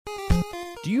Do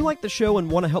you like the show and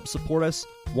want to help support us?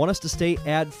 Want us to stay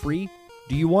ad-free?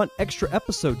 Do you want extra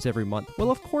episodes every month?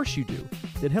 Well, of course you do.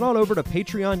 Then head on over to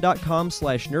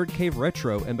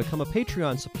patreon.com/nerdcaveretro and become a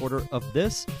Patreon supporter of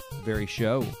this very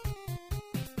show.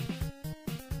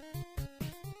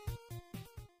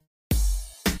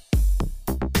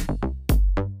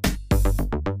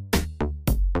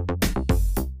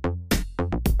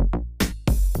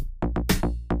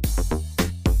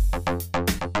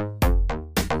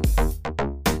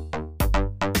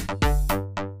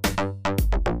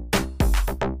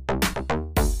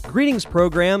 Greetings,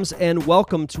 programs, and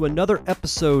welcome to another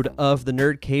episode of the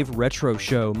Nerd Cave Retro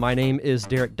Show. My name is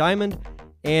Derek Diamond,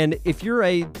 and if you're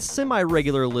a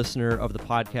semi-regular listener of the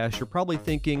podcast, you're probably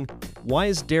thinking, why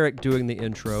is Derek doing the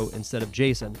intro instead of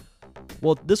Jason?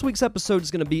 Well, this week's episode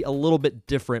is going to be a little bit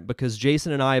different because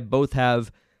Jason and I both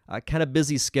have kind of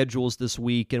busy schedules this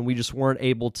week, and we just weren't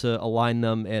able to align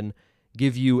them and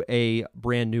give you a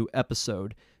brand new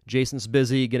episode. Jason's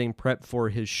busy getting prepped for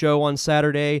his show on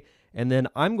Saturday, and then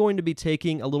I'm going to be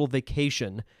taking a little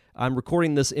vacation. I'm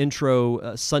recording this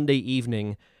intro Sunday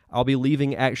evening. I'll be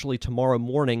leaving actually tomorrow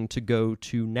morning to go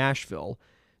to Nashville.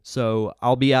 So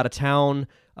I'll be out of town,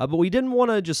 but we didn't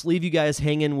want to just leave you guys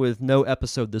hanging with no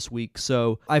episode this week.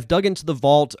 So I've dug into the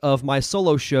vault of my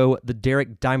solo show, The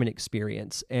Derek Diamond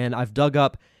Experience, and I've dug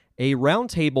up a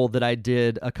roundtable that I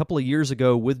did a couple of years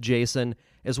ago with Jason,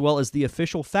 as well as the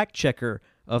official fact checker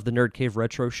of the Nerd Cave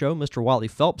Retro Show, Mr. Wally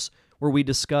Phelps, where we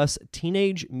discuss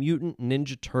Teenage Mutant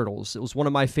Ninja Turtles. It was one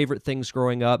of my favorite things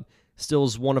growing up, still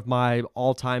is one of my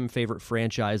all-time favorite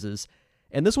franchises.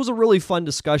 And this was a really fun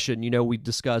discussion. You know, we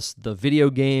discussed the video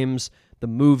games, the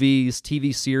movies,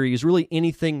 TV series, really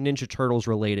anything Ninja Turtles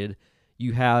related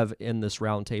you have in this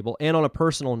roundtable. And on a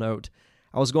personal note,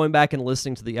 I was going back and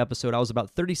listening to the episode. I was about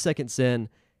 30 seconds in,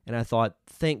 and I thought,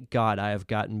 thank God I have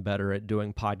gotten better at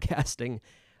doing podcasting.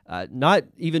 Not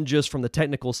even just from the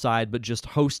technical side, but just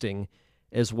hosting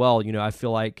as well. You know, I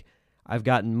feel like I've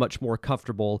gotten much more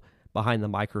comfortable behind the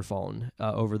microphone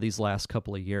over these last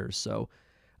couple of years. So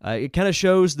it kind of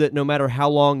shows that no matter how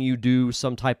long you do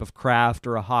some type of craft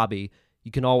or a hobby,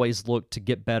 you can always look to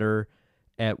get better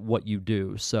at what you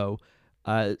do. So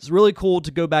it's really cool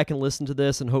to go back and listen to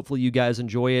this, and hopefully you guys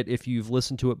enjoy it. If you've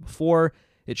listened to it before,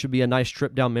 it should be a nice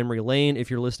trip down memory lane. If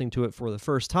you're listening to it for the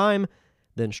first time,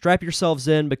 then strap yourselves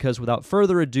in, because without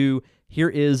further ado, here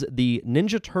is the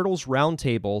Ninja Turtles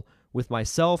Roundtable with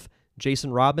myself,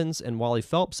 Jason Robbins, and Wally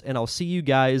Phelps, and I'll see you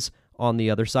guys on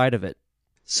the other side of it.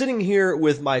 Sitting here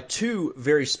with my two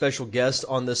very special guests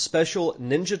on this special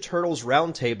Ninja Turtles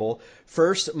Roundtable.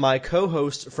 First, my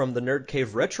co-host from the Nerd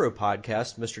Cave Retro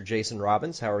podcast, Mr. Jason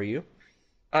Robbins. How are you?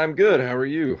 I'm good. How are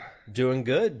you? Doing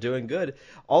good, doing good.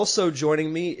 Also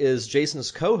joining me is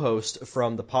Jason's co-host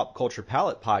from the Pop Culture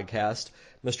Palette podcast,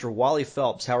 Mr. Wally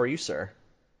Phelps. How are you, sir?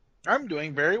 I'm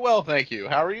doing very well, thank you.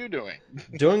 How are you doing?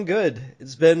 Doing good.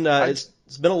 It's been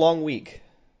it's been a long week.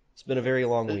 It's been a very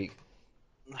long week.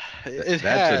 That's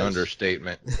an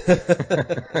understatement.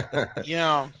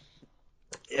 Yeah.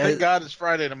 Thank God it's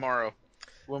Friday tomorrow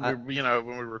when we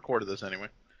recorded this anyway.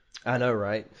 I know,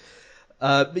 right?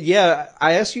 But yeah,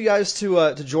 I asked you guys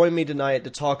to join me tonight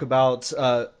to talk about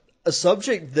a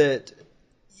subject that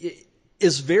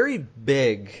is very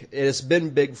big. It's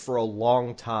been big for a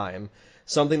long time.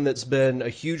 Something that's been a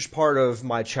huge part of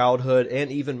my childhood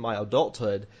and even my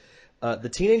adulthood. The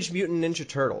Teenage Mutant Ninja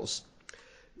Turtles.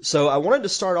 So I wanted to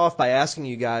start off by asking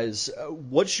you guys,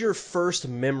 what's your first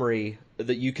memory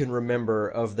that you can remember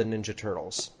of the Ninja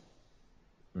Turtles?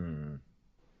 You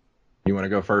want to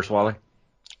go first, Wally?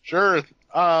 Sure.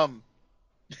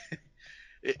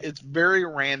 It's very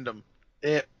random.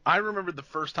 I remember the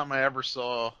first time I ever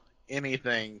saw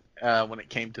anything when it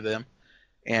came to them,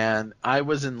 and I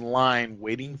was in line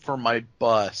waiting for my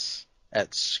bus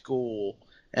at school,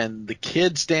 and the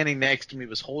kid standing next to me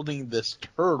was holding this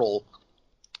turtle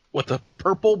with a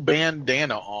purple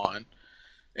bandana on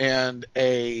and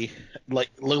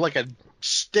looked like a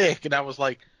stick, and I was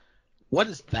like, "What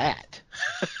is that?"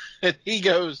 And he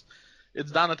goes,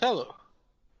 "It's Donatello."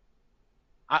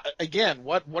 Again,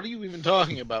 what are you even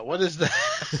talking about? What is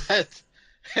that?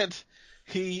 And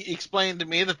he explained to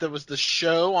me that there was this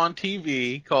show on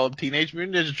TV called Teenage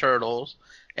Mutant Ninja Turtles,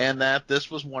 and that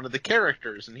this was one of the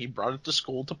characters, and he brought it to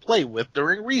school to play with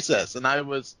during recess, and I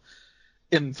was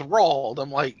enthralled.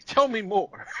 I'm like, tell me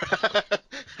more.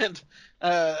 And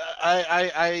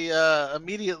I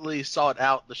immediately sought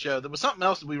out the show. There was something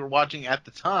else that we were watching at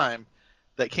the time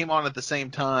that came on at the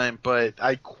same time, but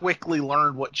I quickly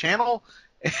learned what channel,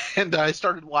 and I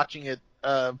started watching it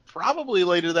probably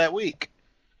later that week.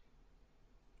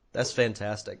 That's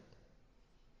fantastic.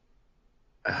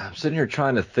 I'm sitting here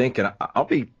trying to think, and I'll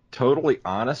be totally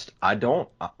honest. I don't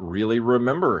really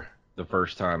remember the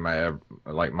first time I ever,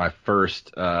 like my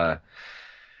first, when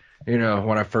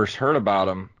I first heard about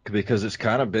them, because it's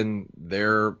kind of been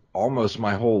there almost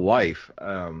my whole life.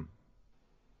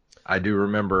 I do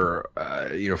remember,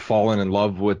 falling in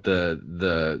love with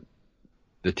the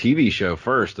TV show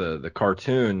first, the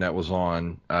cartoon that was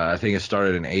on. I think it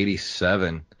started in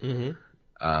 '87. Mm-hmm.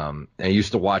 And I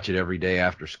used to watch it every day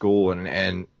after school,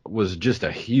 and was just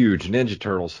a huge Ninja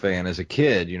Turtles fan as a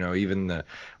kid.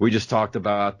 We just talked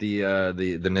about the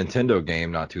Nintendo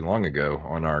game not too long ago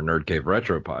on our Nerd Cave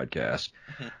Retro podcast.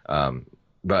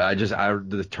 But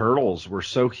the Turtles were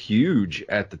so huge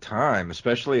at the time,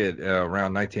 especially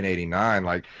around 1989.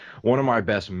 Like, one of my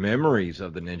best memories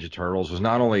of the Ninja Turtles was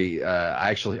not only,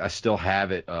 I still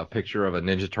have it, a picture of a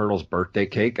Ninja Turtles birthday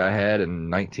cake I had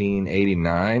in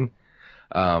 1989.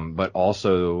 But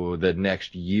also the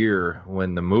next year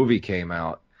when the movie came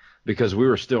out, because we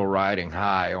were still riding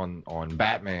high on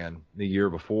Batman the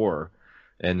year before.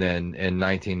 And then in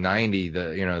 1990,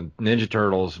 Ninja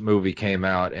Turtles movie came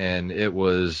out, and it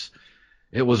was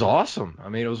awesome. I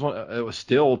mean, it was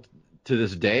still, to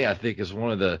this day, I think, is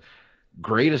one of the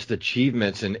greatest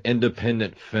achievements in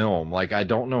independent film. Like, I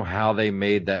don't know how they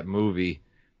made that movie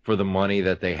for the money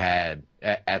that they had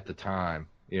at the time.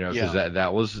 Because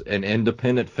that was an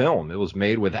independent film. It was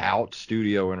made without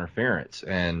studio interference,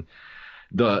 and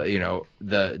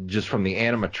the just from the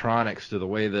animatronics to the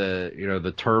way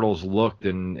the turtles looked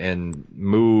and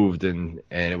moved, and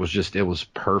it was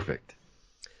perfect.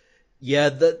 Yeah,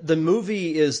 the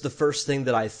movie is the first thing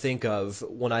that I think of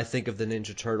when I think of the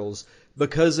Ninja Turtles,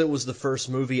 because it was the first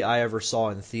movie I ever saw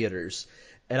in theaters.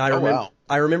 And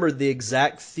I remember the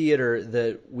exact theater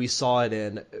that we saw it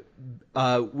in.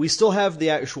 We still have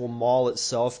the actual mall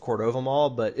itself, Cordova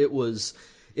Mall, but it was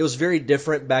very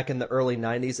different back in the early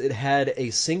 90s. It had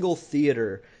a single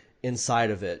theater inside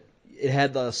of it. It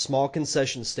had a small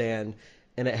concession stand,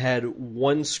 and it had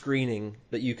one screening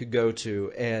that you could go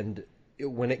to. And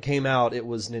when it came out, it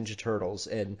was Ninja Turtles.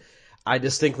 And I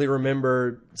distinctly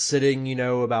remember sitting,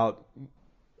 about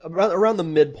around the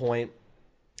midpoint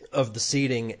of the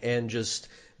seating and just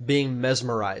being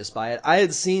mesmerized by it. I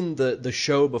had seen the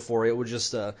show before. It was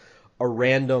just a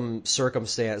random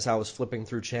circumstance. I was flipping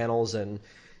through channels and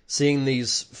seeing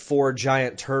these four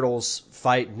giant turtles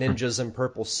fight ninjas in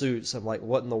purple suits. I'm like,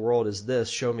 what in the world is this?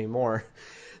 Show me more.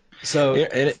 So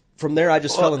from there, I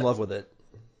just fell in love with it.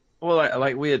 Well,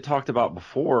 like we had talked about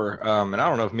before, and I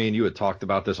don't know if me and you had talked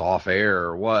about this off air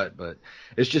or what, but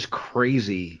it's just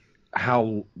crazy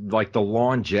how, like, the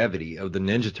longevity of the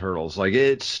Ninja Turtles. Like,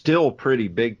 it's still pretty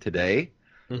big today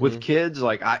with kids.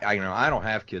 Like, I don't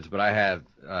have kids, but I have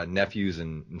nephews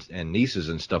and nieces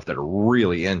and stuff that are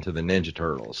really into the Ninja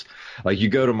Turtles. Like, you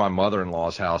go to my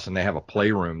mother-in-law's house and they have a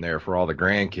playroom there for all the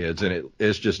grandkids, and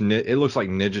it looks like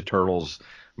Ninja Turtles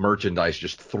merchandise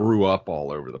just threw up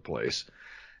all over the place.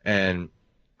 And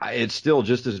it's still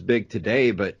just as big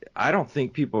today, but I don't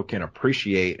think people can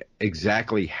appreciate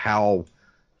exactly how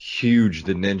huge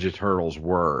the Ninja Turtles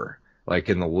were, like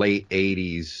in the late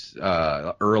 80s,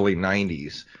 early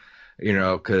 90s,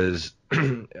 because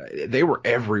they were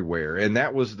everywhere. And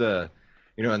that was in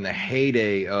the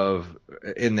heyday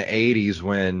in the 80s,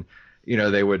 when,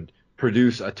 they would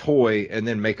produce a toy and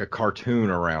then make a cartoon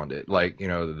around it, like,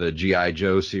 the G.I.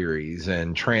 Joe series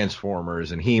and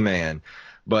Transformers and He-Man.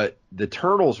 But the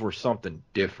Turtles were something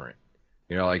different.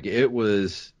 Like, it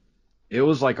was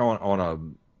like on a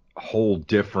whole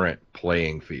different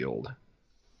playing field.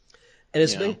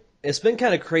 And it's been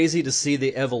kind of crazy to see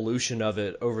the evolution of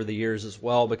it over the years as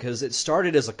well, because it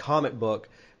started as a comic book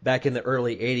back in the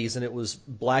early 80s, and it was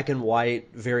black and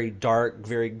white, very dark,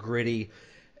 very gritty.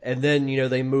 And then,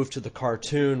 they moved to the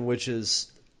cartoon, which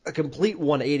is a complete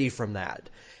 180 from that.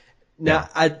 Now,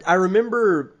 yeah. I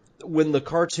remember when the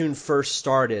cartoon first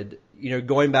started,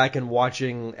 going back and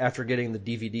watching after getting the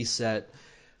DVD set,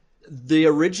 the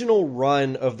original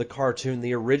run of the cartoon,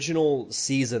 the original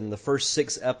season, the first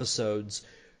 6 episodes,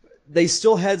 they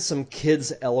still had some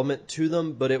kids element to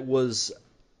them, but it was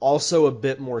also a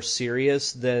bit more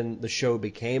serious than the show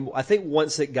became. I think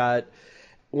once it got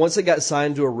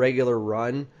signed to a regular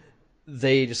run,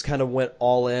 they just kind of went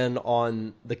all in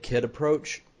on the kid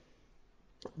approach.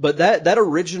 But that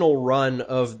original run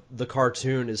of the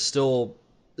cartoon is still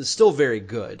very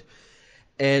good.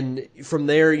 And from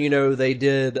there, they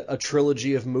did a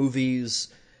trilogy of movies.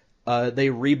 They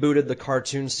rebooted the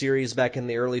cartoon series back in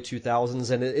the early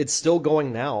 2000s, and it's still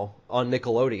going now on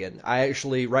Nickelodeon. I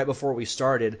actually, right before we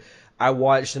started, I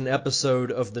watched an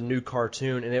episode of the new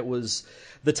cartoon, and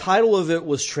the title of it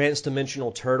was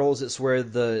Transdimensional Turtles. It's where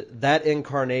that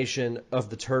incarnation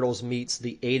of the Turtles meets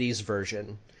the 80s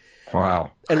version.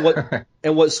 Wow. And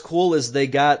what's cool is they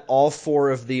got all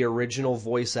 4 of the original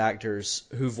voice actors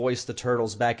who voiced the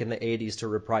Turtles back in the 80s to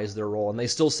reprise their role, and they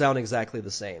still sound exactly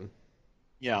the same.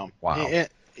 Yeah. Wow.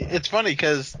 It's funny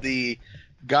because the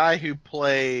guy who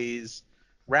plays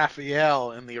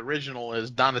Raphael in the original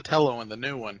is Donatello in the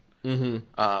new one.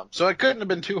 Mm-hmm. So it couldn't have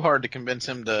been too hard to convince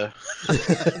him to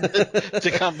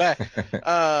to come back.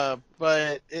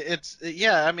 But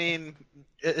I mean,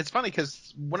 it's funny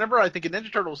because whenever I think of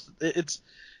Ninja Turtles, it's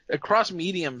across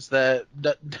mediums that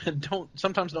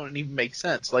sometimes don't even make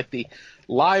sense. Like the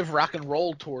live rock and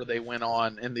roll tour they went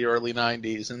on in the early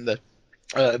 '90s, and the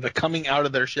coming out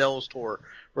of their shells tour,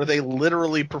 where they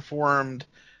literally performed,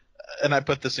 and I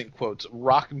put this in quotes,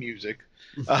 rock music.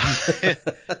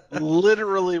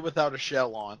 Literally without a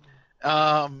shell on,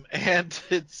 and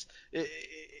it's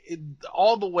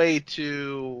all the way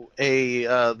to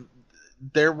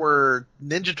there were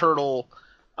Ninja Turtle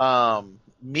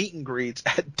meet and greets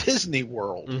at Disney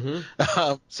World.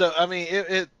 Mm-hmm. So I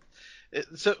mean,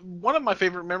 so one of my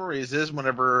favorite memories is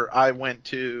whenever I went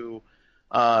to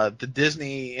the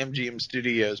Disney MGM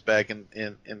Studios back in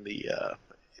the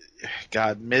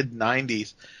mid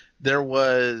 '90s. There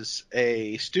was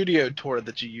a studio tour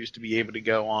that you used to be able to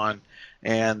go on,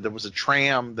 and there was a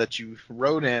tram that you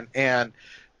rode in, and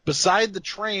beside the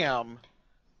tram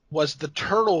was the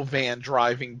turtle van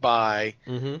driving by,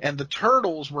 Mm-hmm. and the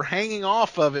turtles were hanging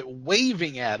off of it,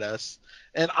 waving at us,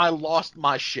 and I lost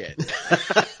my shit.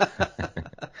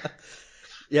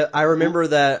 Yeah, I remember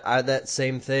that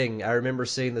same thing. I remember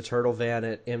seeing the turtle van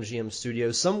at MGM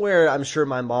Studios. Somewhere, I'm sure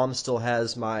my mom still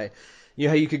has you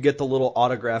know how you could get the little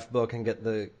autograph book and get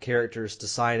the characters to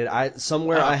sign it?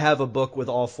 I have a book with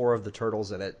all 4 of the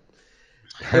turtles in it.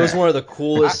 It was one of the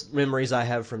coolest memories I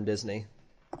have from Disney.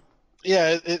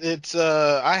 Yeah, it's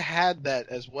I had that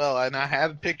as well, and I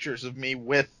had pictures of me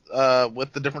with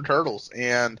the different turtles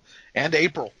and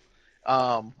April,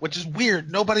 which is weird.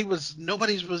 Nobody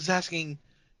was asking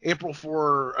April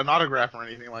for an autograph or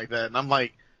anything like that, and I'm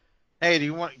like, hey, do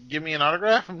you want to give me an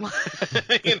autograph? I'm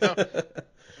like, you know.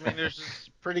 I mean, there's this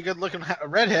pretty good-looking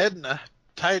redhead in a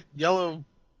tight yellow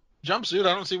jumpsuit.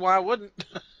 I don't see why I wouldn't.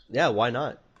 Yeah, why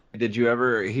not? Did you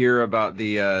ever hear about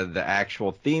the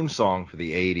actual theme song for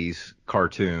the '80s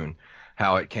cartoon?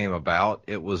 How it came about?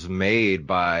 It was made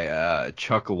by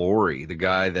Chuck Lorre, the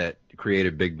guy that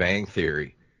created Big Bang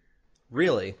Theory.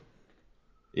 Really?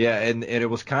 Yeah, and it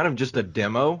was kind of just a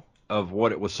demo of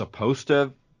what it was supposed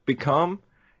to become,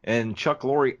 and Chuck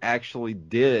Lorre actually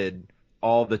did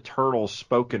all the Turtles'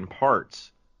 spoken parts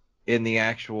in the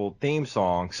actual theme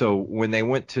song. So when they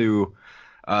went to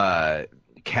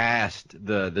cast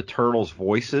the Turtles'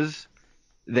 voices,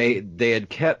 they had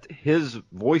kept his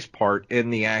voice part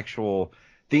in the actual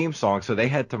theme song, so they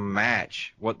had to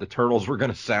match what the Turtles were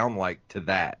going to sound like to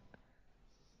that.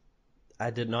 I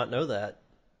did not know that.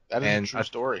 That is a true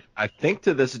story. I think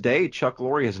to this day, Chuck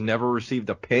Lorre has never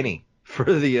received a penny for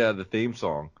the theme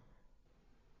song.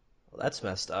 Well, that's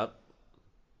messed up.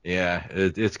 Yeah,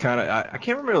 it's kind of I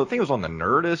can't remember. I think it was on the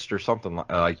Nerdist or something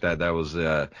like that. That was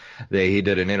he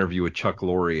did an interview with Chuck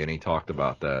Lorre and he talked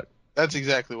about that. That's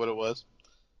exactly what it was.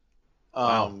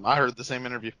 Wow. I heard the same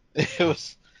interview. It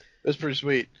was pretty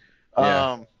sweet.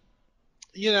 Yeah.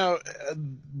 You know,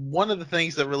 one of the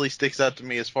things that really sticks out to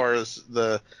me as far as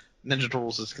the Ninja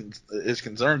Turtles is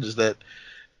concerned is that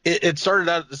it started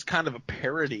out as kind of a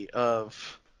parody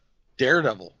of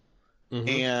Daredevil. Mm-hmm.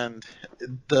 And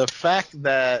the fact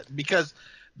that, because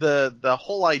the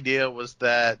whole idea was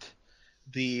that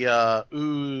the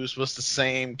ooze was the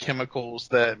same chemicals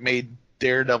that made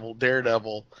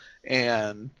Daredevil,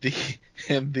 and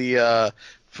the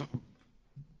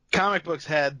comic books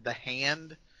had the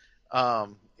hand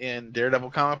in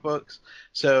Daredevil comic books,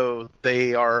 so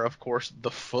they are of course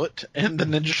the foot in the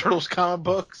Ninja Turtles comic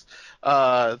books.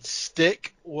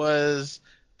 Stick was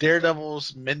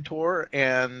Daredevil's mentor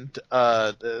and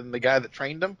the guy that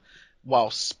trained him,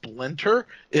 while Splinter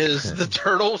is the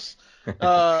Turtles.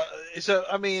 So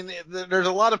I mean, there's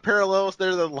a lot of parallels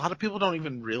there that a lot of people don't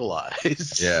even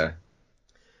realize. Yeah.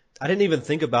 I didn't even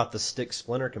think about the Stick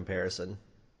Splinter comparison.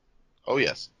 Oh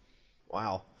yes.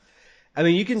 Wow. I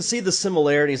mean, you can see the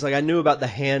similarities. Like, I knew about the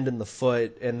hand and the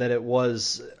foot, and that it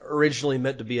was originally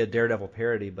meant to be a Daredevil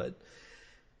parody, but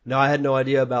no, I had no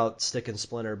idea about Stick and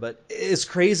Splinter. But it's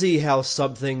crazy how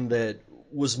something that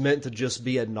was meant to just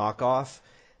be a knockoff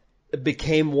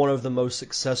became one of the most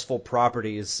successful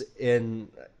properties in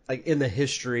the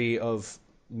history of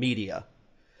media.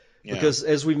 Yeah. Because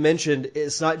as we mentioned,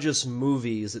 it's not just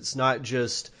movies, it's not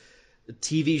just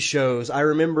TV shows. I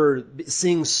remember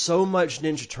seeing so much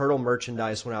Ninja Turtle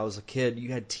merchandise when I was a kid.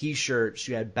 You had T-shirts,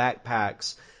 you had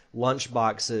backpacks, lunch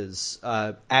boxes,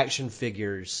 action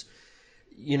figures.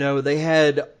 You know, they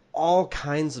had all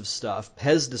kinds of stuff.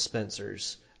 Pez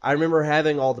dispensers. I remember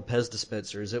having all the Pez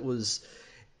dispensers. It was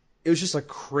just a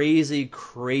crazy,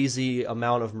 crazy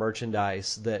amount of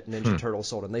merchandise that Ninja Turtle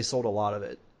sold, and they sold a lot of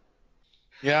it.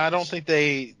 Yeah, I don't think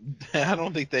they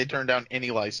turned down any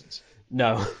license.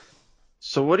 No.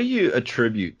 So what do you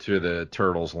attribute to the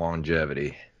Turtles'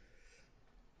 longevity?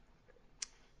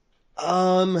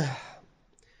 I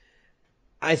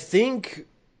think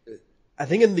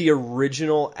in the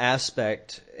original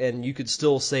aspect, and you could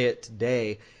still say it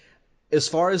today, as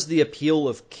far as the appeal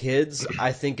of kids,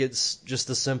 I think it's just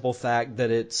the simple fact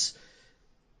that it's,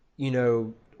 you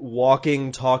know,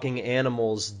 walking, talking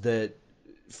animals that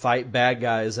fight bad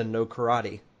guys and know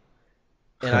karate.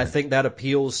 And I think that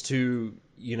appeals to,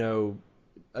 you know,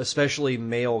 especially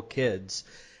male kids.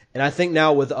 And I think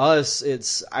now with us,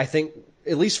 I think,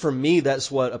 at least for me, that's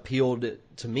what appealed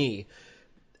to me.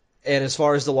 And as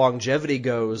far as the longevity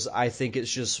goes, I think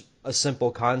it's just a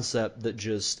simple concept that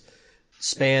just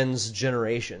spans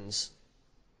generations.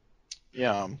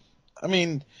 Yeah. I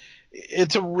mean,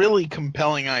 it's a really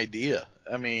compelling idea.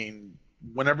 I mean,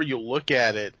 whenever you look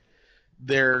at it,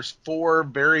 there's 4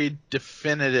 very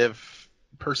definitive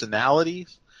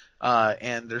personalities,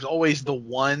 and there's always the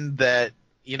one that,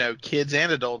 you know, kids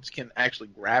and adults can actually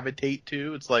gravitate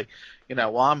to. It's like, you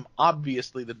know, well, I'm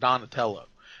obviously the Donatello,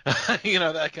 you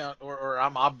know, that kind of, or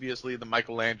I'm obviously the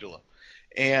Michelangelo,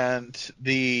 and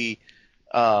the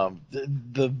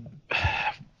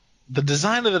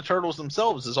design of the turtles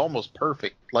themselves is almost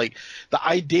perfect. Like the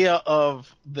idea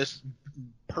of this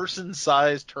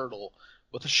person-sized turtle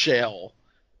with a shell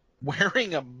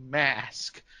wearing a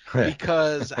mask,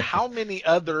 because how many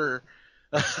other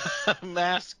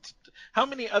how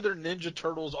many other Ninja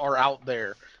Turtles are out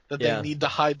there that they need to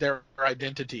hide their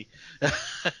identity?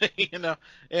 You know,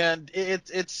 and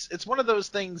it's one of those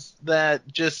things that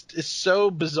just is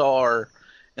so bizarre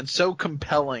and so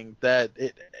compelling that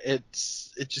it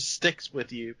just sticks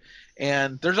with you,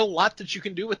 and there's a lot that you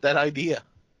can do with that idea.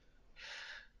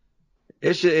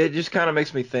 It just kind of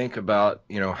makes me think about,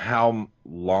 you know, how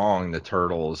long the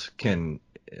Turtles can,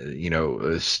 you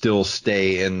know, still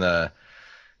stay in the,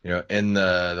 you know, in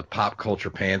the pop culture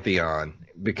pantheon,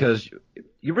 because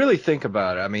you really think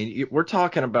about it. I mean, we're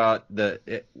talking about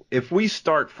if we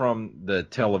start from the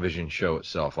television show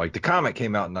itself, like the comic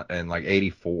came out in like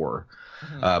 84,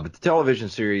 but the television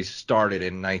series started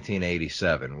in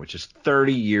 1987, which is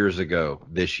 30 years ago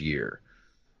this year.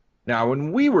 Now,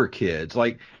 when we were kids,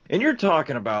 like, and you're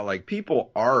talking about like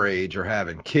people our age are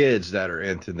having kids that are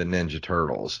into the Ninja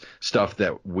Turtles, stuff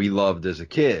that we loved as a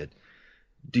kid.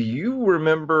 Do you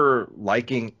remember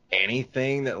liking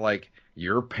anything that like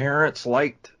your parents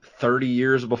liked 30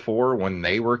 years before when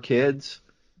they were kids?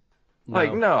 No.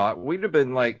 Like, no, we'd have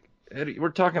been like, we're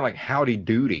talking like Howdy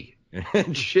Doody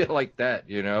and shit like that,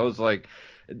 you know? It's like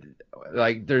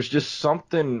there's just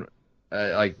something.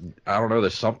 Like, I don't know,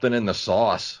 there's something in the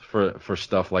sauce for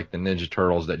stuff like the Ninja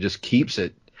Turtles that just keeps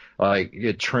it, like,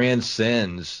 it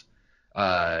transcends,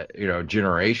 you know,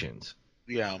 generations.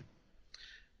 Yeah.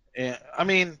 And, I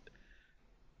mean,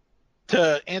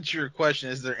 to answer your question,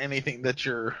 is there anything that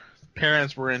your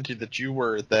parents were into that you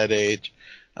were at that age?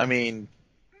 I mean,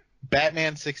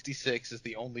 Batman 66 is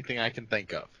the only thing I can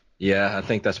think of. Yeah, I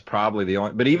think that's probably the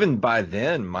only. But even by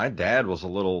then, my dad was a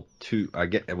little too.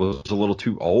 It was a little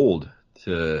too old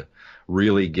to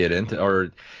really get into,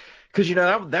 or because, you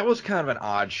know, that was kind of an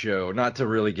odd show. Not to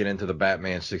really get into the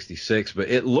Batman 66, but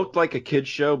it looked like a kid's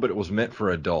show, but it was meant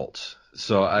for adults.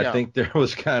 So I think there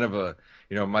was kind of a,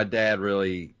 you know, my dad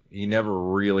he never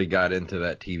really got into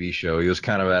that TV show. He was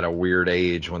kind of at a weird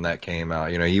age when that came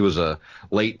out. You know, he was a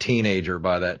late teenager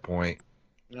by that point.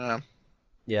 Yeah.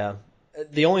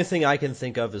 The only thing I can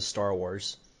think of is Star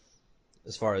Wars,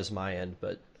 as far as my end,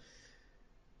 but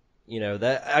you know,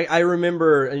 that I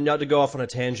remember, and not to go off on a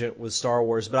tangent with Star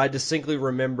Wars, but I distinctly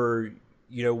remember,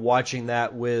 you know, watching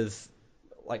that with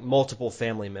like multiple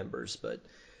family members, but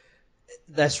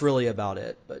that's really about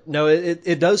it. But no,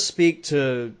 it does speak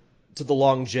to the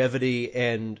longevity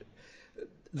and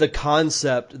the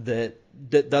concept that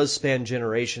does span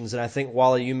generations. And I think,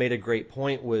 Wally, you made a great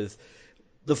point with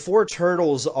the 4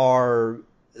 turtles are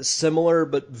similar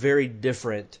but very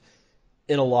different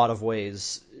in a lot of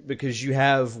ways, because you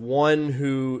have one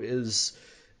who is,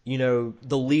 you know,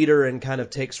 the leader and kind of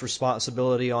takes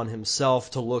responsibility on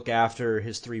himself to look after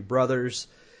his 3 brothers.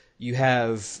 You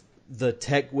have the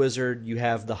tech wizard, you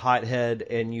have the hothead,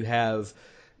 and you have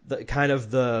the kind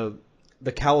of the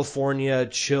California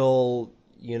chill,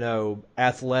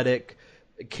 athletic,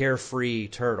 carefree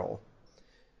turtle.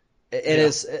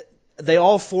 And they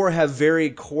all four have very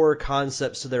core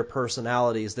concepts to their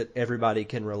personalities that everybody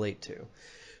can relate to.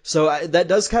 So that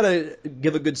does kind of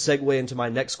give a good segue into my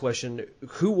next question.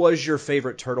 Who was your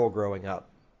favorite turtle growing up?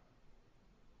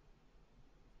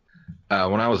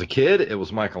 When I was a kid, it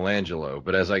was Michelangelo,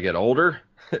 but as I get older,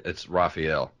 it's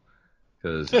Raphael.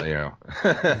 Because,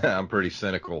 I'm pretty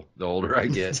cynical the older I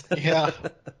get. Yeah.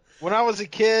 When I was a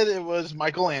kid, it was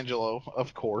Michelangelo,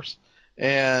 of course.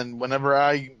 And whenever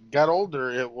I got older,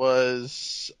 it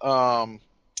was, okay.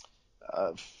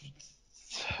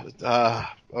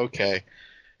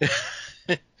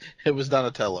 It was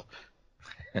Donatello.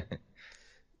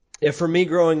 Yeah, for me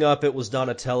growing up, it was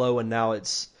Donatello, and now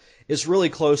it's really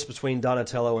close between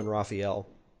Donatello and Raphael.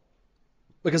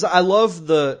 Because I love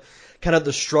the kind of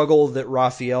the struggle that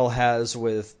Raphael has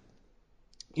with,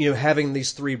 having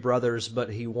these three brothers, but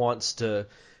he wants to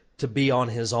be on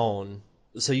his own.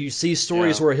 So you see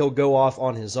stories where he'll go off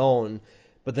on his own,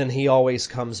 but then he always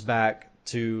comes back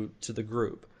to the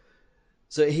group.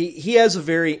 So he has a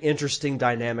very interesting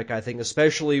dynamic, I think,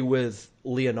 especially with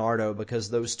Leonardo, because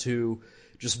those two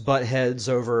just butt heads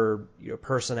over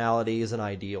personalities and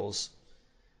ideals.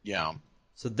 Yeah.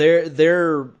 So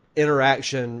their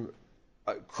interaction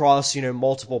across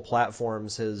multiple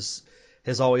platforms has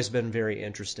always been very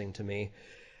interesting to me.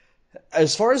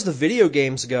 As far as the video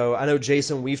games go, I know,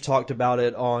 Jason, we've talked about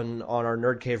it on our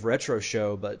Nerd Cave Retro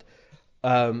show, but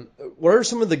what are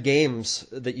some of the games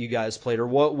that you guys played, or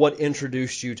what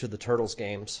introduced you to the Turtles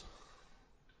games?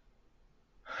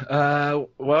 Well,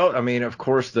 I mean, of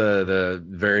course, the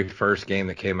very first game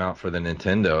that came out for the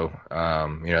Nintendo,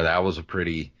 that was a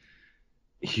pretty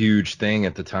huge thing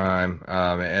at the time,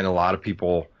 and a lot of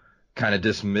people kind of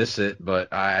dismiss it,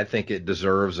 but I think it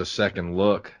deserves a second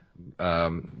look,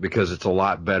 because it's a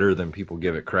lot better than people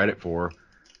give it credit for.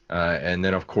 And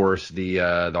then, of course, the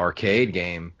arcade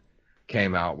game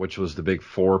came out, which was the big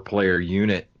 4-player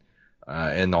unit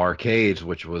in the arcades,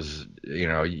 which was,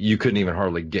 you couldn't even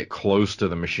hardly get close to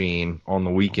the machine on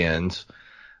the weekends.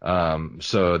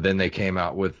 So then they came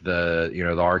out with the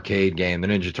arcade game, the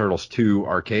Ninja Turtles 2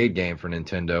 arcade game for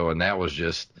Nintendo, and that was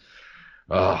just,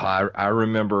 I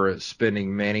remember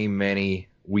spending many, many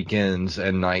weekends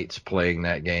and nights playing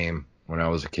that game when I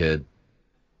was a kid.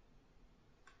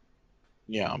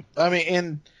 Yeah. I mean,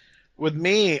 and with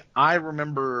me, I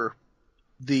remember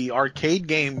the arcade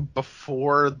game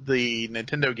before the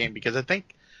Nintendo game, because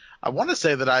I want to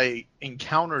say that I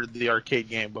encountered the arcade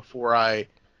game before I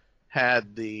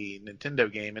had the Nintendo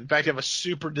game. In fact, I was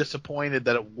super disappointed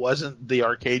that it wasn't the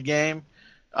arcade game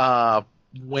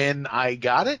when I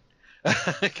got it,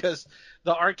 because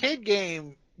the arcade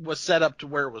game was set up to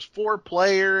where it was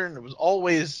 4-player, and it was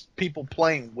always people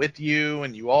playing with you,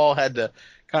 and you all had to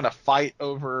kind of fight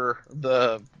over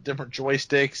the different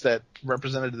joysticks that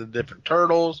represented the different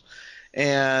turtles,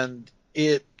 and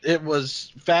it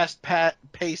was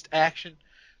fast-paced action.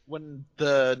 When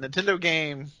the Nintendo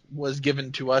game was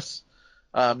given to us,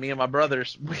 me and my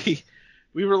brothers,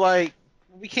 we were like,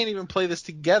 we can't even play this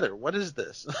together. What is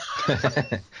this?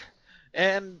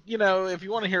 And, if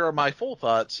you want to hear my full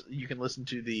thoughts, you can listen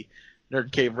to the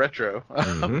Nerd Cave Retro.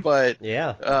 Mm-hmm.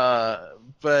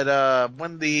 But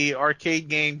when the arcade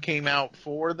game came out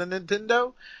for the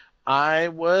Nintendo, I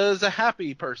was a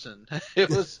happy person. It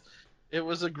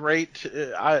was a great.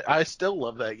 I still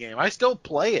love that game. I still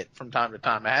play it from time to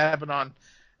time. I have it on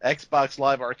Xbox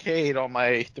Live Arcade on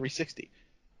my 360.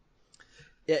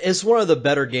 It's one of the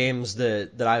better games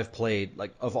that I've played,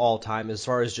 like, of all time, as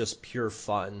far as just pure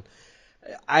fun.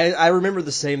 I remember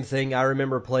the same thing. I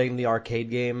remember playing the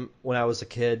arcade game when I was a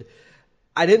kid.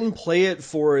 I didn't play it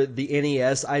for the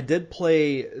NES. I did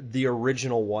play the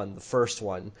original one, the first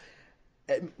one.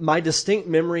 My distinct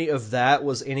memory of that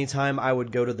was anytime I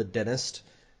would go to the dentist,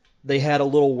 they had a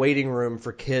little waiting room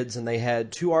for kids, and they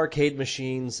had 2 arcade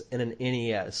machines and an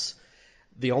NES.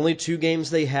 The only 2 games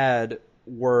they had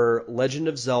were Legend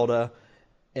of Zelda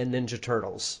and Ninja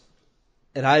Turtles.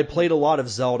 And I had played a lot of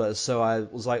Zelda, so I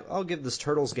was like, I'll give this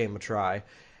Turtles game a try.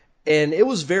 And it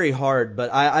was very hard,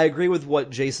 but I agree with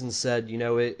what Jason said.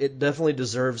 It definitely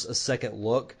deserves a second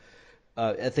look.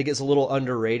 I think it's a little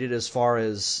underrated as far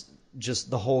as just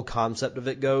the whole concept of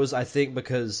it goes. I think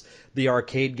because the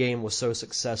arcade game was so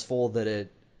successful that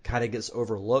it kind of gets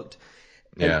overlooked.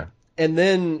 Yeah. And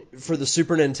then for the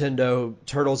Super Nintendo,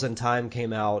 Turtles in Time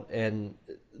came out, and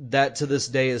that to this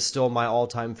day is still my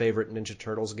all-time favorite Ninja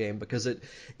Turtles game, because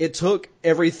it took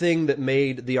everything that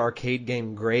made the arcade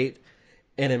game great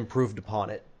and improved upon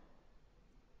it.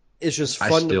 It's just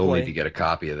fun I to still play. need to get a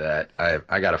copy of that.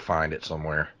 I got to find it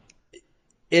somewhere.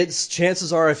 It's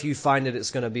chances are if you find it,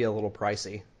 it's going to be a little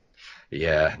pricey.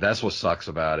 Yeah, that's what sucks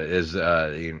about it is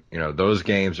you know those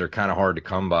games are kind of hard to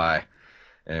come by,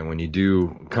 and when you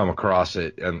do come across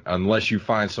it, unless you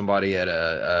find somebody at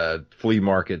a flea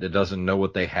market that doesn't know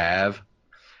what they have,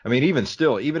 I mean even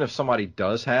still, even if somebody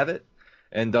does have it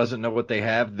and doesn't know what they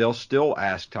have, they'll still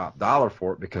ask top dollar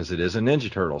for it because it is a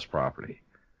Ninja Turtles property.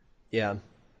 Yeah.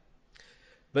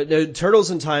 But no,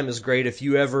 Turtles in Time is great if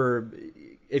you ever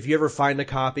find a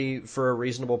copy for a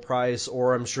reasonable price,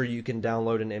 or I'm sure you can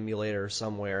download an emulator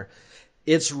somewhere.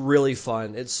 It's really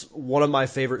fun. It's one of my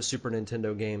favorite Super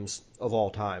Nintendo games of all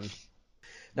time.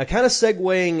 Now, kind of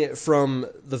segueing from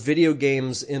the video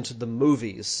games into the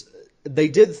movies, they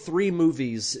did 3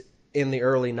 movies in the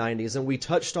early 90s, and we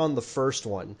touched on the first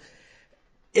one.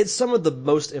 It's some of the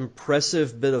most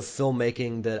impressive bit of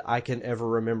filmmaking that I can ever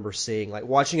remember seeing. Like,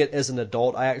 watching it as an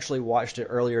adult, I actually watched it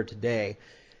earlier today.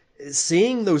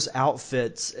 Seeing those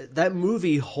outfits, that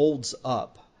movie holds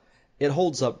up. It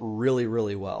holds up really,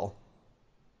 really well.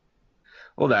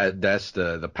 Well, that's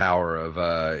the power of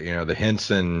you know the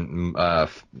Henson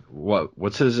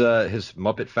what's his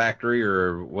Muppet Factory,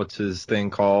 or what's his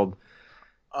thing called?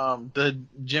 The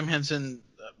Jim Henson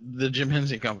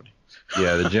Company.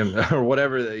 Yeah, the Jim or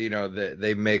whatever, you know,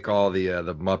 they make all the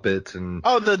Muppets and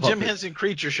Oh, the Jim puppets. Henson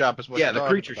Creature Shop is what. Yeah, you're the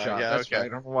talking Creature about. Shop. Yeah, That's okay. right. I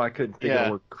don't know why I couldn't think of Yeah.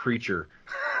 the word creature.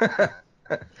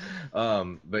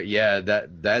 But yeah,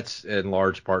 that's in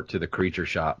large part to the Creature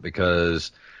Shop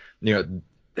because, you know,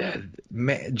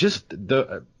 man, just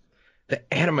the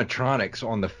animatronics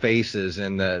on the faces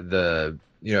and the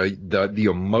you know the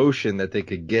emotion that they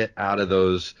could get out of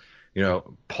those, you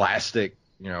know, plastic,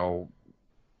 you know,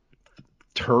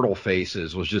 turtle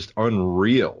faces was just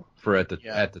unreal for at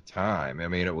the time. I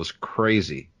mean, it was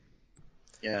crazy.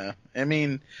 Yeah, I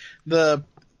mean, the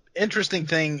interesting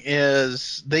thing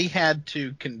is they had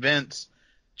to convince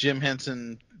Jim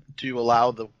Henson to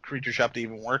allow the Creature Shop to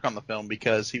even work on the film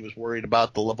because he was worried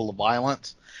about the level of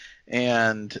violence,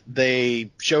 and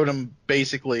they showed him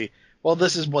basically, well,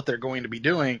 this is what they're going to be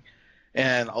doing,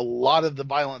 and a lot of the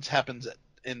violence happens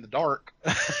in the dark,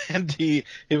 and he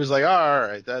was like, oh, all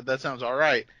right, that sounds all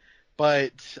right,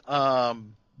 but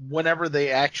whenever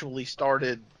they actually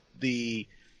started the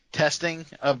testing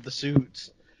of the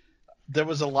suits, there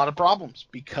was a lot of problems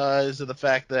because of the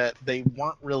fact that they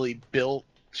weren't really built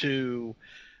to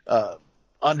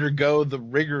undergo the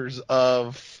rigors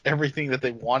of everything that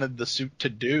they wanted the suit to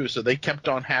do. So they kept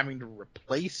on having to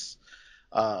replace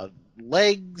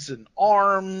legs and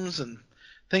arms and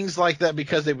things like that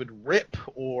because they would rip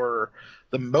or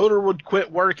the motor would quit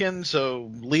working.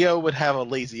 So Leo would have a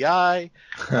lazy eye.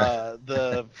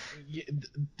 The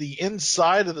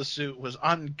inside of the suit was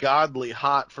ungodly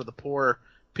hot for the poor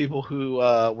people who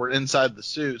were inside the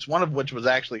suits, one of which was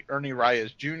actually Ernie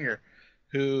Reyes Jr.,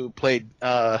 who played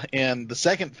in the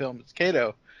second film, it's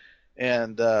Kato.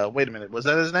 And wait a minute, was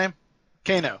that his name?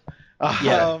 Kano.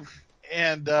 Yeah.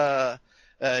 And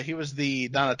he was the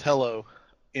Donatello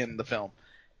in the film.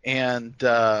 And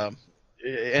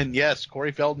yes,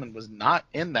 Corey Feldman was not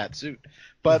in that suit.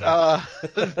 But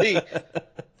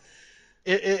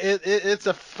it's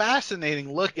a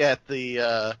fascinating look at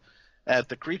the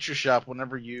Creature Shop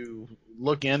whenever you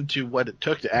look into what it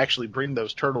took to actually bring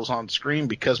those turtles on screen,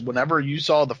 because whenever you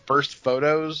saw the first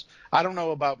photos, I don't know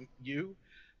about you,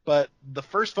 but the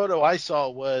first photo I saw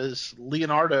was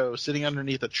Leonardo sitting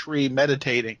underneath a tree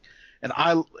meditating, and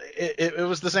it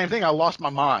was the same thing. I lost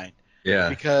my mind. Yeah.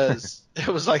 Because it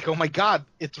was like, oh my God,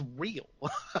 it's real.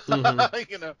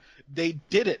 Mm-hmm. You know, they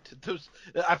did it.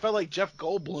 I felt like Jeff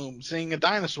Goldblum seeing a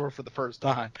dinosaur for the first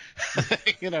time.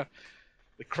 You know,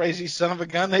 the crazy son of a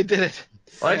gun, they did it.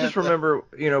 Well, I just remember,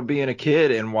 you know, being a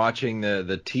kid and watching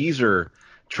the teaser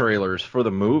trailers for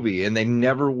the movie, and they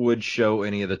never would show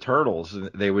any of the turtles.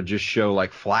 They would just show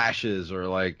like flashes or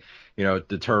like, you know,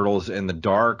 the turtles in the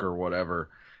dark or whatever.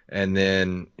 And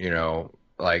then, you know,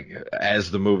 like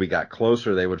as the movie got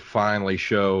closer, they would finally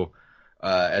show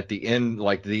at the end,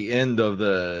 like the end of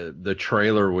the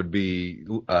trailer would be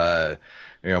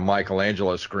you know,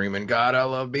 Michelangelo screaming, "God, I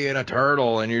love being a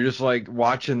turtle," and you're just like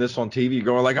watching this on TV,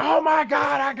 going like, "Oh my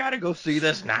God, I gotta go see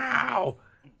this now."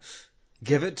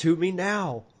 Give it to me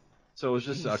now. So it was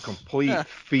just a complete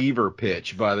fever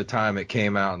pitch by the time it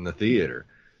came out in the theater.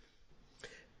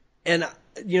 And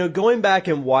you know, going back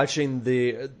and watching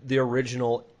the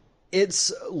original,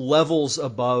 it's levels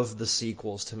above the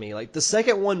sequels to me. Like the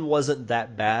second one wasn't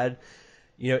that bad.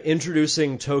 You know,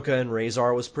 introducing Toka and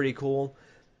Razor was pretty cool.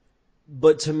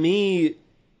 But to me,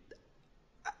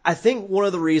 I think one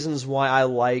of the reasons why I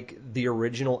like the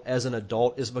original as an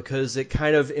adult is because it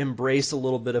kind of embraced a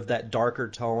little bit of that darker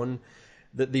tone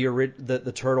that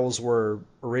the Turtles were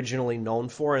originally known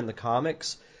for in the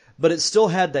comics, but it still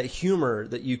had that humor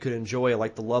that you could enjoy,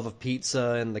 like the love of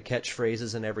pizza and the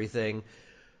catchphrases and everything.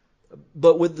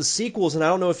 But with the sequels, and I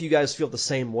don't know if you guys feel the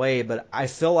same way, but I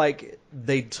feel like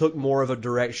they took more of a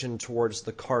direction towards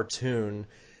the cartoon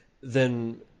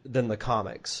than the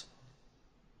comics.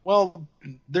 Well,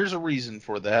 there's a reason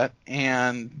for that,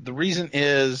 and the reason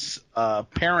is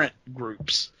parent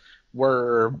groups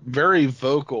were very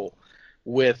vocal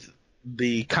with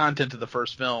the content of the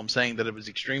first film, saying that it was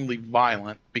extremely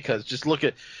violent, because just look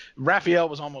at Raphael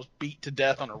was almost beat to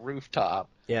death on a rooftop.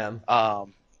 Yeah.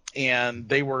 And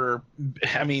they were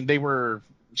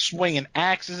swinging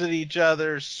axes at each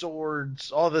other,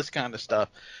 swords, all this kind of stuff.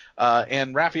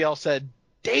 And Raphael said,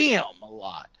 "Damn," a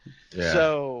lot. Yeah.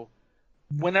 So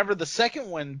whenever the second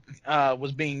one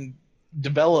was being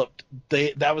developed,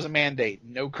 that was a mandate.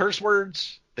 No curse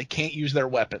words. They can't use their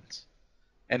weapons.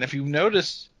 And if you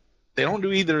notice, they don't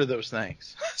do either of those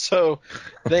things. So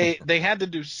they had to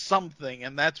do something,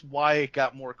 and that's why it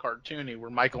got more cartoony, where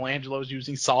Michelangelo's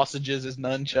using sausages as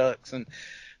nunchucks, and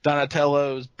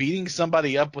Donatello's beating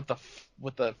somebody up with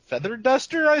a feather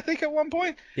duster, I think, at one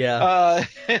point. Yeah.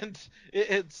 And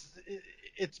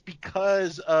it's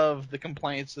because of the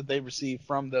complaints that they received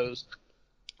from those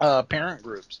parent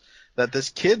groups that this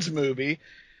kids movie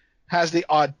has the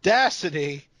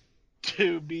audacity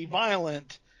to be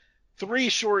violent 3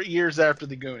 short years after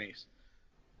the Goonies.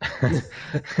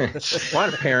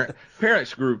 Why do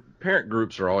parent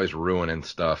groups are always ruining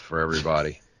stuff for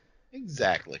everybody?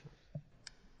 Exactly.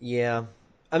 Yeah.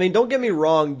 I mean, don't get me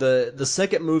wrong, the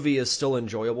second movie is still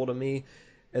enjoyable to me.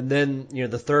 And then,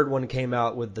 the third one came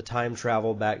out with the time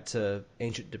travel back to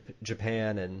ancient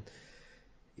Japan, and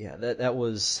yeah, that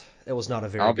was not a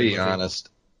very good movie.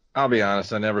 I'll be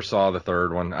honest, I never saw the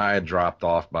third one. I had dropped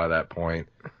off by that point.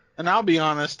 And I'll be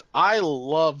honest, I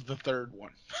love the third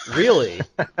one. Really?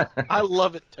 I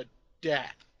love it to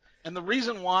death. And the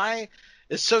reason why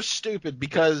is so stupid,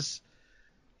 because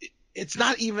it's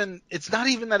not even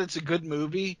that it's a good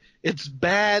movie. It's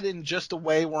bad in just a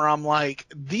way where I'm like,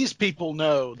 these people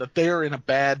know that they're in a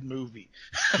bad movie.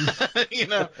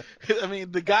 I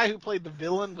mean, the guy who played the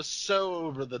villain was so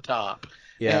over the top.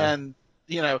 Yeah. And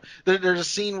there's a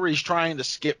scene where he's trying to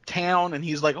skip town, and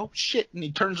he's like, "Oh shit!" and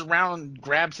he turns around and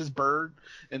grabs his bird,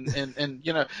 and I mean,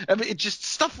 it's just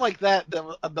stuff like that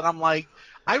I'm like,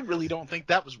 I really don't think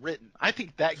that was written. I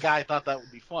think that guy thought that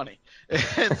would be funny.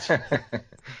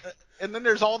 And then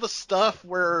there's all the stuff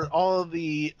where all of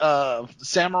the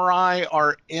samurai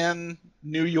are in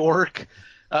New York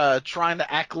trying to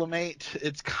acclimate.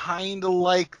 It's kind of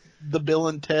like the Bill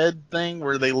and Ted thing,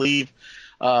 where they leave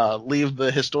leaves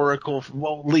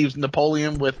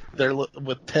Napoleon with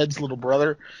Ted's little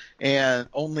brother, and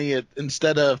only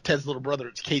instead of Ted's little brother,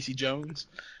 it's Casey Jones.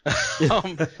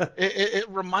 It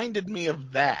reminded me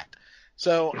of that.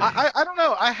 So I don't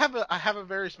know. I have a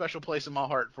very special place in my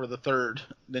heart for the third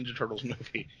Ninja Turtles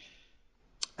movie.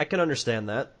 I can understand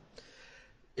that.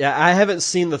 Yeah, I haven't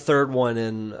seen the third one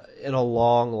in a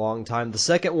long, long time. The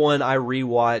second one I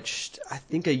rewatched, I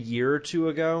think, a year or two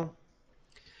ago.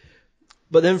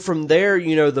 But then from there,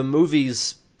 the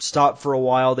movies stopped for a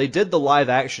while. They did the live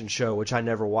action show, which I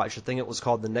never watched. I think it was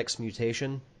called The Next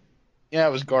Mutation. Yeah,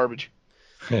 it was garbage.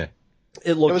 Yeah.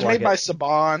 It was made by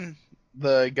Saban,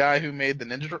 the guy who made the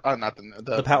Ninja,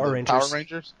 the Power Rangers. Power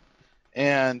Rangers,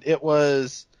 and it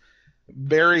was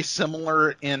very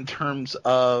similar in terms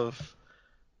of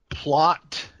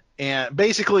plot, and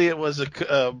basically it was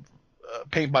a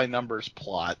paint by numbers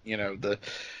plot.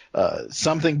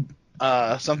 Something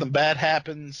bad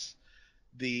happens,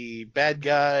 the bad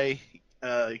guy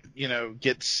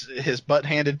gets his butt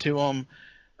handed to him,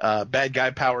 bad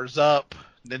guy powers up,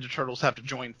 Ninja Turtles have to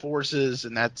join forces,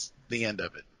 and that's the end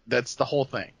of it. That's the whole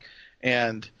thing.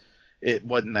 And it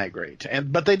wasn't that great.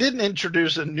 But they didn't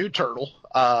introduce a new turtle,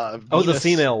 Venus. The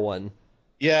female one.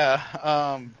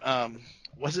 Yeah.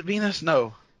 Was it Venus?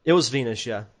 No. It was Venus,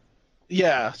 yeah.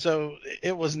 Yeah, so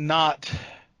it was not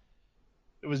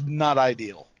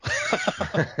ideal.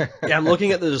 Yeah, I'm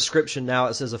looking at the description now.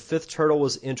 It says a fifth turtle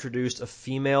was introduced, a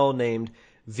female named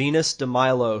Venus de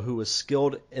Milo, who was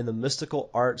skilled in the mystical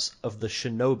arts of the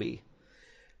shinobi.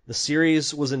 The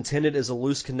series was intended as a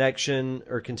loose connection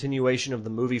or continuation of the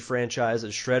movie franchise,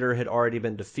 as Shredder had already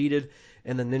been defeated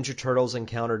and the Ninja Turtles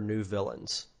encountered new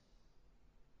villains.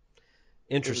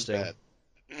 Interesting.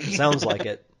 Sounds like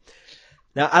it.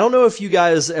 Now, I don't know if you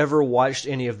guys ever watched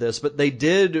any of this, but they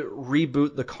did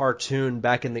reboot the cartoon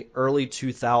back in the early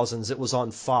 2000s. It was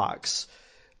on Fox.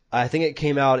 I think it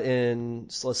came out in,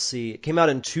 so let's see, it came out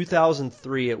in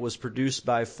 2003. It was produced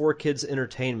by 4Kids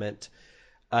Entertainment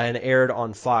and aired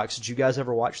on Fox. Did you guys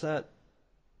ever watch that?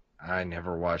 I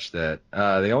never watched that.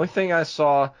 The only thing I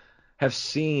have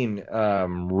seen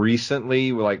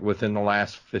recently, like within the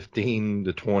last 15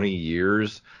 to 20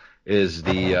 years, is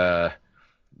the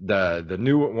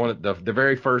new one, the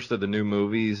very first of the new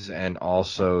movies, and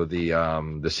also the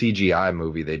CGI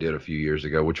movie they did a few years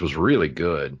ago, which was really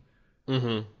good.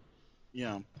 Mm-hmm.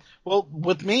 Yeah. Well,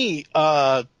 with me,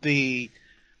 I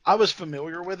was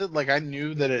familiar with it. Like, I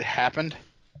knew that it happened.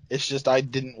 It's just I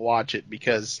didn't watch it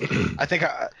because I think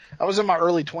I was in my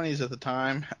early 20s at the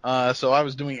time, so I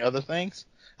was doing other things.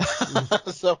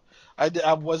 So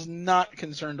I was not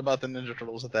concerned about the Ninja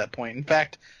Turtles at that point. In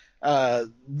fact,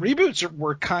 reboots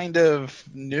were kind of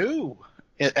new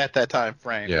at that time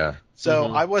frame. Yeah. So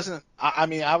I wasn't. I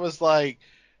mean, I was like,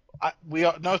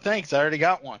 no thanks. I already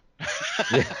got one.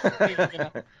 Yeah.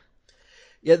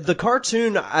 Yeah, the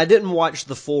cartoon, I didn't watch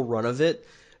the full run of it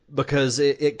because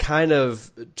it kind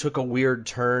of took a weird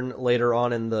turn later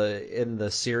on in the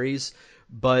series,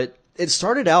 but it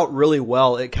started out really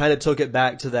well. It kind of took it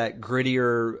back to that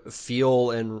grittier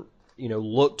feel and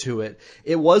look to it.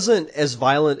 It wasn't as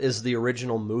violent as the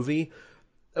original movie,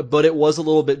 but it was a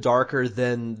little bit darker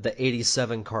than the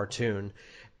 87 cartoon.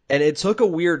 And it took a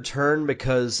weird turn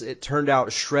because it turned out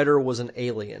Shredder was an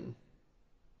alien.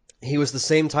 He was the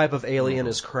same type of alien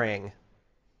as Krang.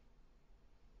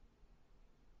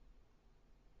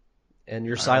 And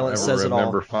your silence says it all. I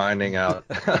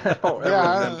don't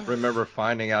ever remember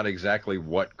finding out exactly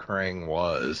what Krang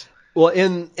was. Well,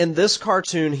 in this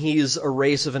cartoon, he's a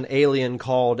race of an alien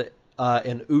called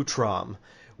an Utrom,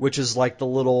 which is like the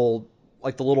little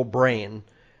brain.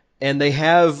 And they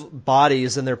have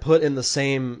bodies, and they're put in the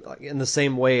same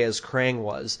way as Krang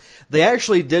was. They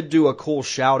actually did do a cool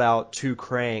shout out to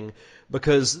Krang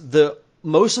because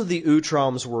most of the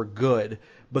Utroms were good,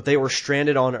 but they were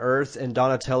stranded on Earth, and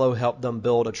Donatello helped them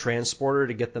build a transporter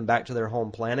to get them back to their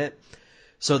home planet.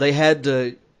 So they had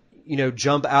to,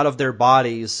 jump out of their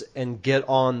bodies and get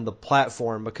on the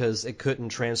platform because it couldn't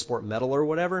transport metal or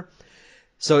whatever.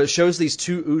 So it shows these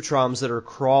two Utroms that are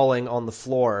crawling on the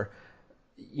floor,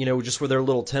 just with their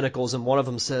little tentacles, and one of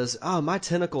them says, "Oh, my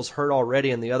tentacles hurt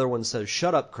already," and the other one says,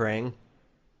 "Shut up, Krang."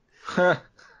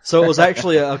 So it was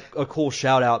actually a cool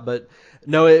shout out, but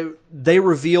no, they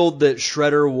revealed that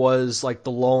Shredder was like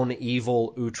the lone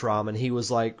evil Utrom, and he was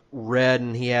like red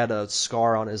and he had a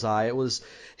scar on his eye.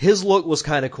 His look was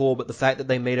kind of cool, but the fact that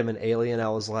they made him an alien, I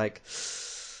was like,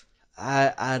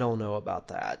 I don't know about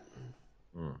that.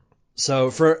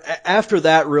 So after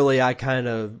that, really, I kind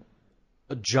of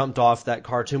jumped off that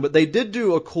cartoon, but they did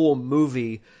do a cool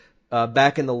movie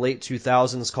back in the late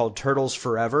 2000s called Turtles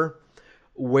Forever,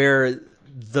 where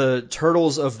the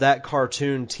Turtles of that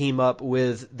cartoon team up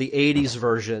with the 80s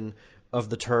version of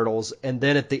the Turtles, and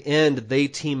then at the end they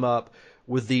team up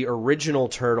with the original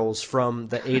Turtles from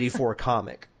the 84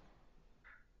 comic.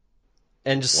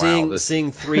 And just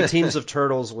seeing three teams of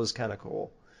Turtles was kind of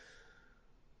cool.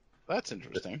 That's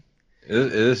interesting.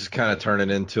 This is kind of turning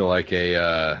into like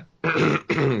a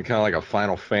kind of like a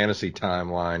Final Fantasy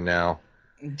timeline now.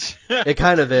 It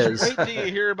kind of is. Wait till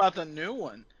you hear about the new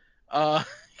one,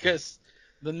 because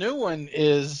the new one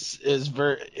is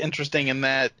very interesting in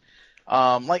that,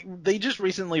 like they just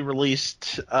recently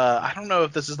released. I don't know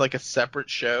if this is like a separate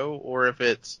show or if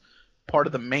it's part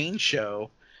of the main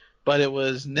show, but it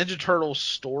was Ninja Turtles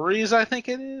Stories, I think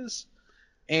it is.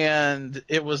 And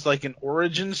it was like an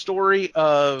origin story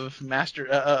of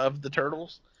of the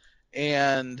Turtles,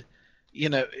 and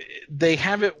they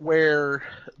have it where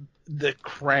the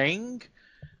Krang,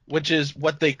 which is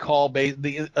what they call the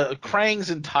Krang's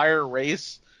entire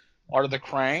race, are the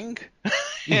Krang,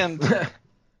 and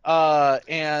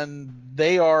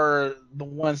they are the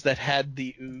ones that had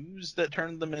the ooze that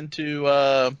turned them into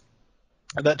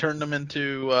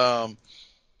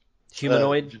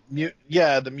humanoid.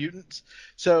 The mutants.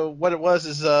 So what it was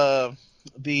is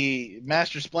the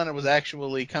Master Splinter was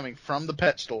actually coming from the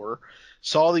pet store,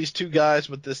 saw these two guys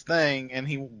with this thing, and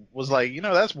he was like,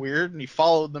 that's weird, and he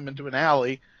followed them into an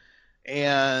alley,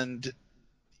 and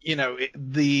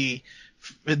they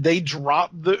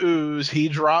drop the ooze, he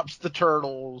drops the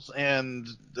turtles, and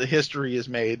the history is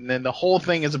made. And then the whole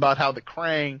thing is about how the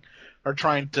Krang are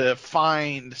trying to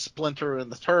find Splinter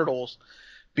and the turtles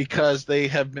because they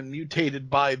have been mutated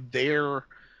by their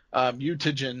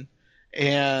mutagen,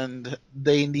 and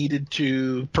they needed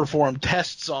to perform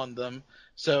tests on them.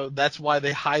 So that's why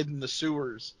they hide in the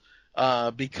sewers,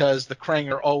 because the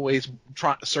Krang are always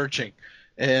searching.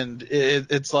 And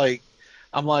it's like,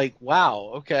 I'm like,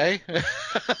 wow, okay,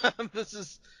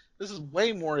 this This is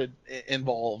way more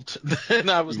involved than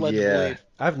I was led to Yeah. believe.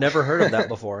 I've never heard of that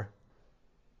before.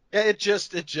 Yeah, it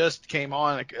just came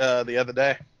on the other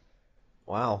day.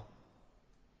 Wow.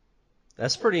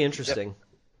 That's pretty interesting.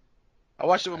 I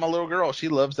watched it with my little girl. She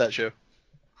loves that show.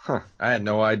 Huh. I had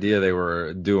no idea they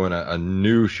were doing a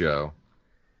new show.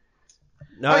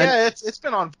 No, Oh yeah, it's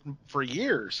been on for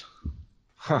years.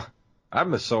 Huh.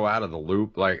 I'm so out of the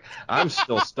loop. Like I'm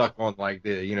still stuck on like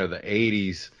the the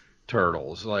 80s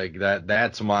Turtles. Like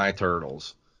that's my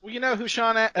Turtles. Well, you know who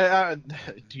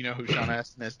do you know who Sean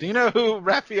Astin is? Do you know who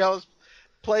Raphael is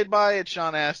played by? It's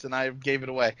Sean Astin. I gave it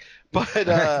away, but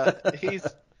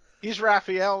he's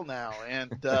Raphael now,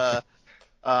 and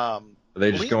Are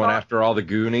they just going after all the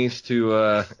Goonies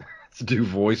to do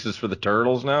voices for the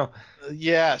Turtles now?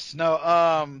 Yes,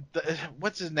 no.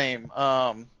 What's his name?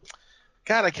 God,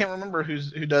 I can't remember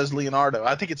who does Leonardo.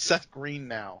 I think it's Seth Green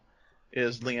now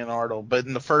is Leonardo, but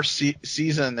in the first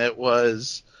season it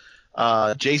was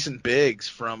Jason Biggs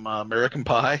from American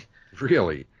Pie.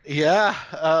 Really? Yeah,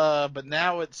 but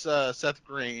now it's Seth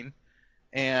Green,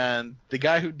 and the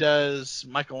guy who does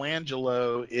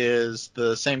Michelangelo is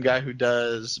the same guy who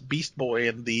does Beast Boy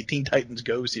in the Teen Titans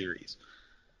Go series.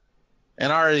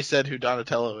 And I already said who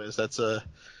Donatello is. That's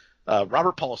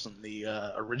Robert Paulson,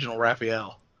 the original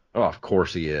Raphael. Oh, of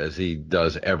course he is. He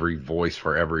does every voice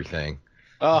for everything.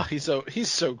 Oh, he's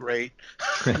so great.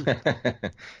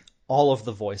 all of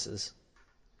the voices.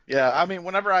 Yeah, I mean,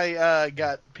 whenever I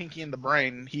got Pinky in the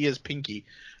Brain, he is Pinky,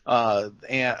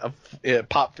 and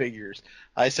Pop Figures.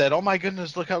 I said, "Oh my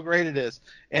goodness, look how great it is!"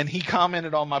 And he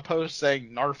commented on my post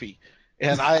saying "Narfy,"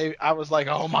 and I was like,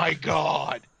 "Oh my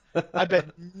god." I bet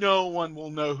no one will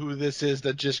know who this is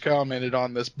that just commented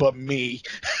on this but me.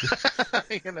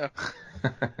 You know.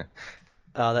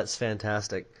 Oh, that's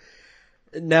fantastic.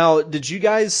 Now, did you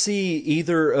guys see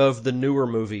either of the newer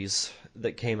movies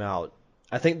that came out?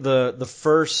 I think the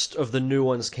first of the new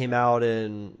ones came out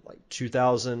in like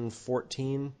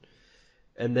 2014,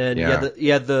 and then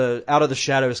the Out of the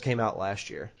Shadows came out last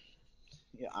year.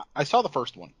 Yeah, I saw the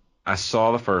first one. I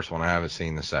saw the first one. I haven't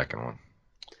seen the second one.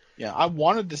 Yeah, I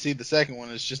wanted to see the second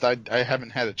one. It's just I haven't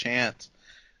had a chance.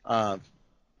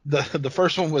 The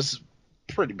first one was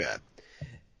pretty bad.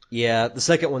 Yeah, the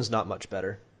second one's not much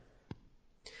better.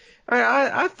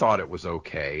 I thought it was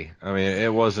okay. I mean,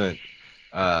 it wasn't.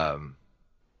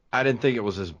 I didn't think it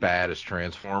was as bad as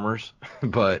Transformers,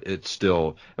 but it's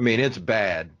still. I mean, it's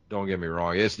bad. Don't get me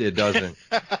wrong. It doesn't.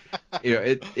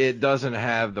 It doesn't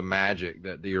have the magic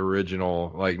that the original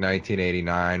like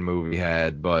 1989 movie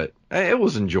had, but it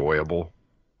was enjoyable.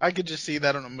 I could just see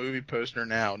that on a movie poster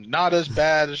now. Not as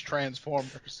bad as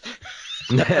Transformers.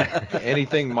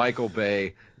 Anything Michael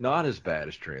Bay, not as bad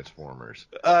as Transformers.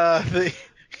 The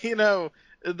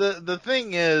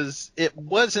thing is, it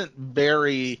wasn't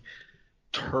very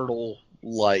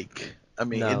turtle-like. I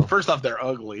mean, No. first off, they're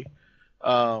ugly.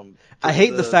 I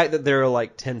hate the fact that they're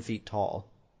like 10 feet tall.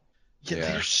 Yeah,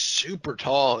 Yeah. they're super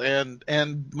tall, and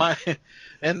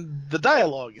the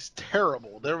dialogue is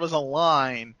terrible. There was a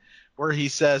line where he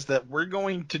says that we're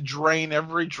going to drain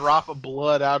every drop of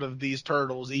blood out of these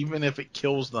turtles, even if it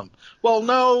kills them. Well,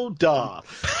 no, duh.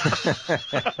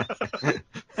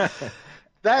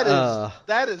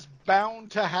 That is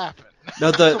bound to happen. No,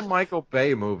 It's a Michael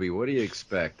Bay movie. What do you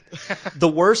expect? the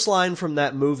worst line from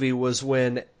that movie was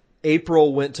when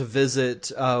April went to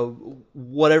visit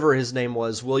whatever his name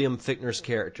was, William Fichtner's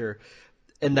character,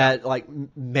 in that like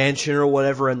mansion or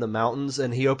whatever in the mountains,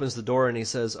 and he opens the door and he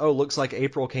says, "Oh, looks like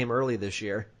April came early this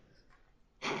year."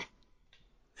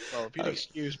 Well, if you'd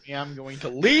excuse me, I'm going to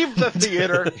leave the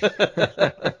theater.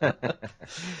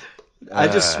 I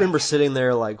just remember sitting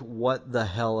there like, "What the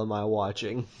hell am I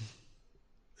watching?"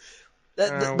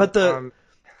 But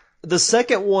the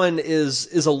second one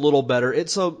is a little better.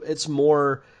 It's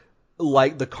more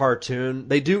like the cartoon.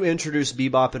 They do introduce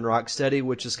Bebop and Rocksteady,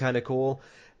 which is kind of cool,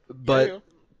 but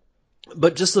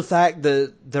just the fact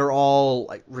that they're all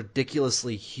like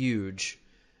ridiculously huge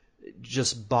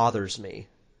just bothers me.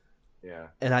 Yeah.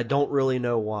 And I don't really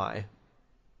know why.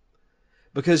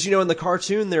 Because in the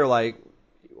cartoon they're like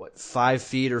 5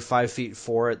 feet or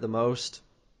 5'4" at the most.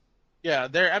 Yeah,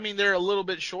 they're a little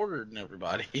bit shorter than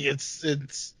everybody. It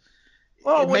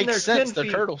Well, when makes they're sense. 10 They're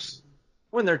feet- turtles.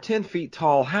 When they're 10 feet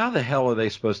tall, how the hell are they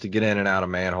supposed to get in and out of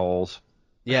manholes?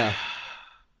 Yeah.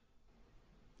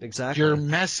 Exactly. You're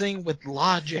messing with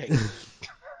logic.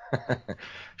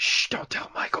 Shh! Don't tell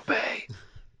Michael Bay.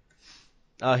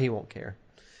 He won't care.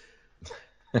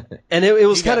 And it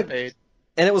was You got kind of paid.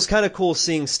 and it was kind of cool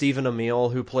seeing Stephen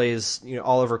Amell, who plays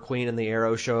Oliver Queen in the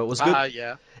Arrow show. It was good.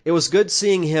 Yeah. It was good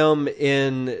seeing him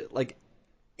in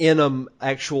in an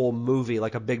actual movie,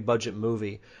 like a big budget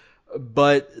movie.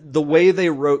 But the way they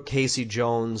wrote Casey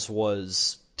Jones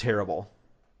was terrible.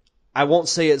 I won't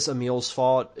say it's Emil's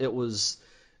fault. It was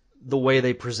the way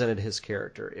they presented his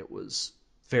character. It was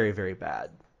very, very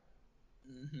bad.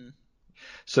 Mm-hmm.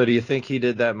 So do you think he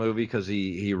did that movie because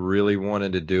he really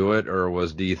wanted to do it, or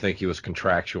do you think he was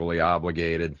contractually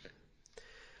obligated?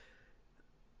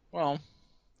 Well,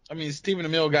 I mean, Stephen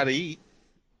Amell got to eat.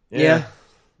 Yeah.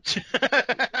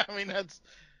 I mean, that's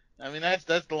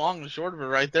the long and short of it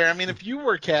right there. I mean, if you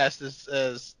were cast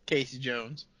as Casey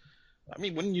Jones, I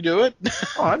mean, wouldn't you do it?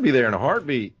 Oh, I'd be there in a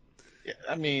heartbeat. Yeah,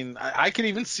 I mean, I could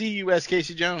even see you as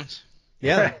Casey Jones.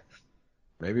 Yeah.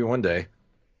 Maybe one day.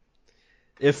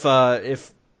 If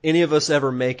any of us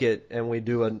ever make it and we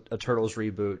do a Turtles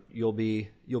reboot, you'll be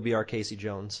our Casey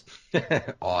Jones.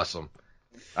 Awesome.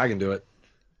 I can do it.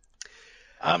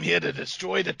 I'm here to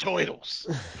destroy the turtles.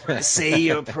 Say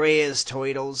your prayers,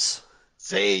 Turtles.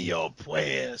 Say your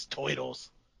prayers, turtles.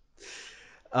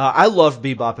 I love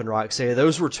Bebop and Rocksteady.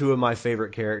 Those were two of my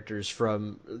favorite characters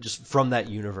from that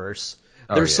universe.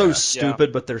 They're so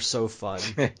stupid, but they're so fun.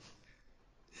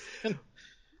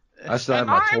 I still have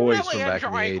my toys from back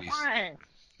in the 80s.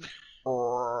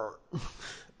 Or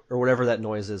whatever that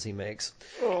noise is he makes.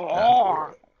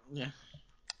 Yeah.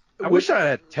 I wish I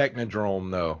had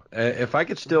Technodrome, though. If I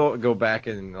could still go back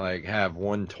and like have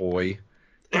one toy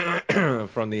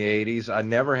from the 80s, I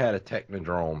never had a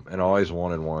Technodrome and always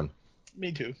wanted one.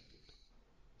 Me too.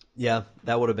 Yeah,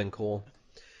 that would have been cool.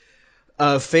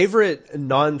 Favorite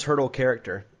non-turtle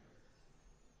character?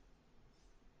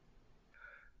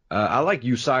 I like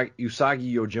Usagi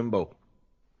Yojimbo.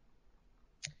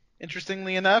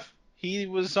 Interestingly enough, he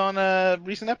was on a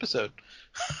recent episode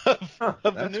of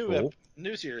the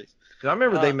new series. I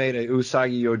remember they made a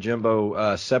Usagi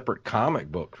Yojimbo separate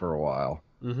comic book for a while.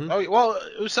 Mm-hmm. Oh well,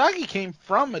 Usagi came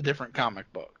from a different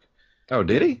comic book. Oh,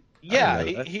 did he? Yeah,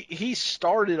 he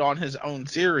started on his own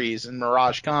series in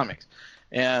Mirage Comics,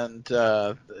 and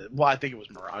I think it was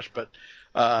Mirage, but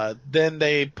then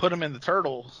they put him in the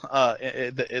Turtle,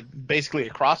 basically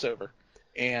a crossover,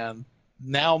 and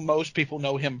now most people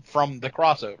know him from the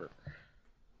crossover.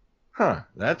 Huh,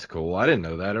 that's cool. I didn't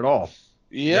know that at all.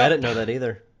 Yeah, I didn't know that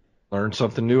either. Learn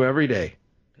something new every day.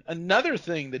 Another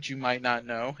thing that you might not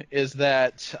know is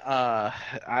that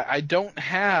I don't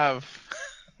have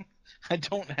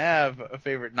a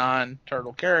favorite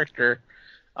non-turtle character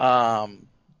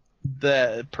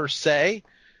that per se,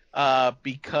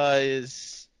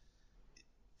 because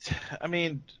I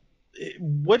mean,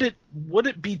 would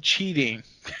it be cheating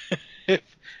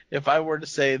if I were to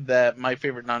say that my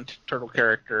favorite non-turtle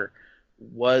character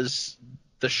was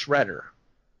the Shredder?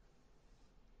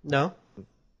 No.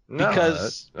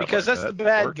 Because that's the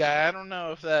bad guy. I don't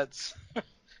know if that's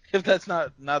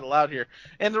not allowed here.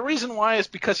 And the reason why is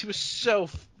because he was so,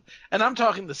 and I'm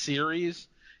talking the series,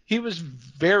 he was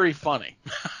very funny.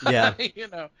 Yeah.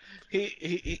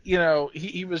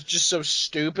 He was just so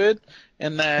stupid,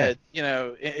 and that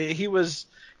he was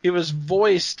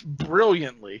voiced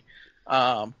brilliantly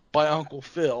by Uncle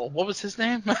Phil. What was his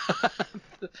name?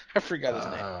 I forgot his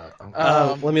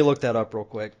name. Let me look that up real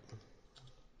quick.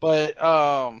 But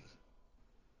and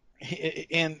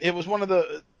it was one of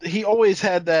the, he always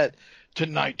had that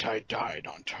 "tonight I died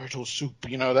on turtle soup,"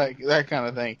 that kind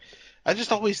of thing. I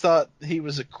just always thought he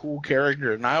was a cool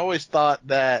character, and I always thought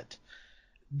that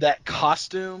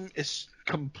costume is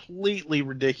completely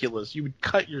ridiculous. You would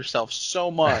cut yourself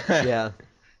so much. Yeah.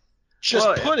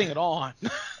 Just putting it on.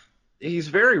 He's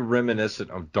very reminiscent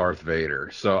of Darth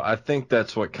Vader, so I think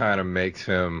that's what kind of makes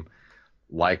him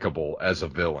likable as a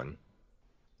villain.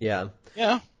 Yeah.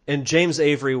 Yeah. And James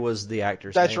Avery was the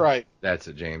actor's That's name. right. That's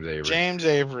a James Avery. James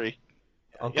Avery.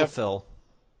 Uncle Phil.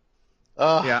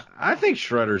 Yeah, I think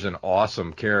Shredder's an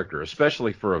awesome character,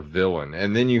 especially for a villain.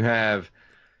 And then you have,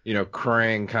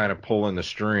 Krang kind of pulling the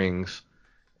strings,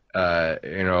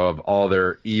 of all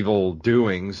their evil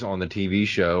doings on the TV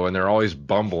show, and they're always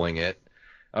bumbling it.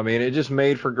 I mean, it just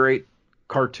made for great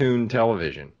cartoon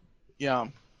television. Yeah.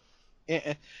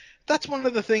 That's one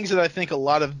of the things that I think a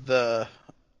lot of the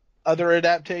other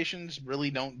adaptations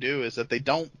really don't do, is that they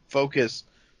don't focus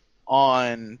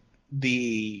on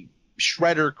the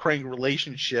Shredder-Krang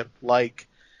relationship like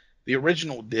the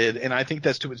original did, and I think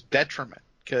that's to its detriment,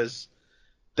 because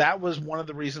that was one of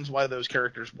the reasons why those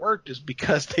characters worked, is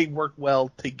because they work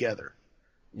well together.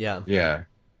 Yeah. Yeah.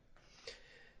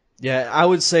 Yeah, I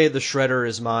would say the Shredder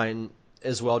is mine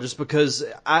as well, just because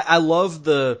I love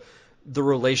the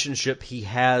relationship he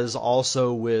has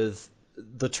also with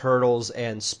the Turtles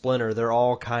and Splinter. They're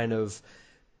all kind of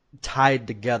tied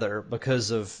together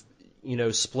because of,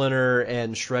 Splinter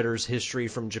and Shredder's history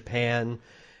from Japan,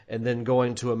 and then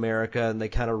going to America, and they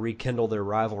kind of rekindle their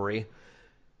rivalry.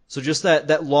 So just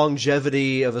that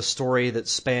longevity of a story that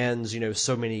spans,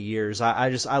 so many years. I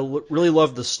really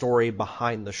love the story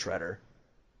behind the Shredder.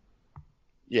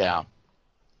 Yeah.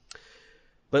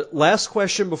 But last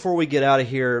question before we get out of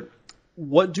here,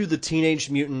 what do the Teenage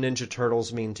Mutant Ninja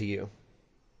Turtles mean to you?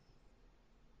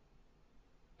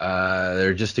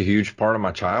 They're just a huge part of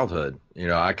my childhood.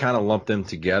 I kind of lump them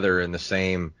together in the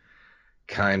same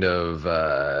kind of,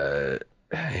 I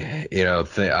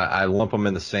lump them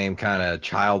in the same kind of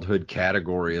childhood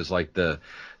category as like the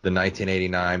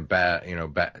 1989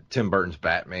 Tim Burton's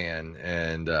Batman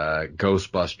and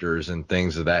Ghostbusters and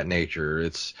things of that nature.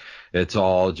 It's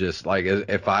all just like,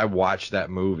 if I watch that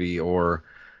movie or,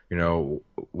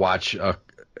 watch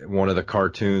one of the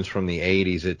cartoons from the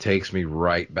 80s, it takes me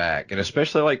right back. And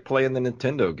especially like playing the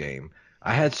Nintendo game.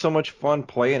 I had so much fun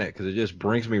playing it because it just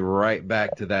brings me right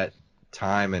back to that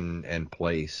time and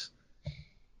place.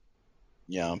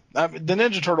 Yeah. The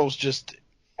Ninja Turtles just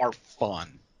are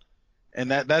fun.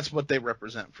 And that's what they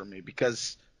represent for me,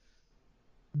 because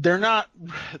they're not,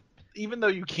 even though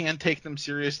you can take them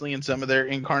seriously in some of their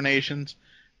incarnations,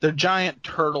 they're giant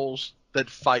turtles that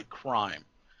fight crime.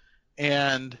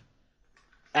 And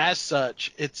as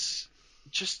such, it's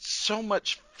just so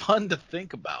much fun to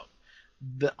think about.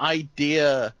 The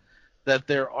idea that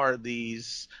there are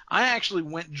these... I actually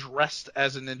went dressed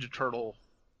as a Ninja Turtle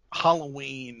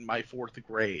Halloween my 4th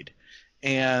grade.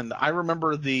 And I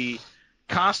remember the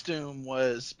costume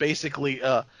was basically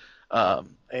I don't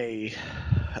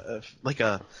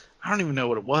even know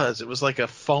what it was. It was like a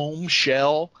foam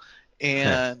shell,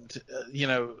 and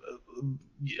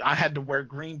I had to wear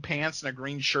green pants and a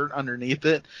green shirt underneath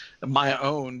it, my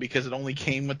own, because it only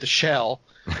came with the shell.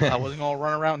 I wasn't gonna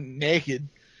run around naked.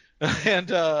 And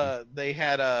they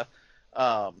had a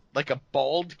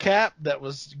bald cap that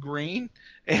was green,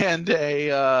 and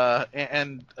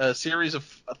a series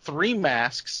of 3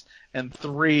 masks and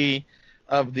 3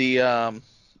 of the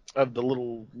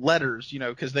little letters,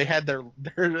 because they had their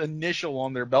initial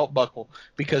on their belt buckle,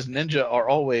 because ninja are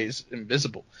always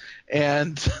invisible.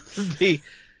 And the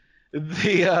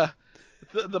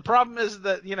problem is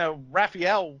that,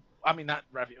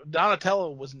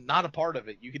 Donatello was not a part of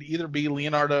it. You could either be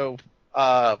Leonardo,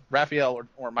 Raphael,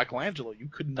 or Michelangelo. You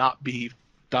could not be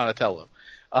Donatello.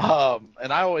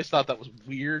 And I always thought that was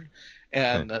weird,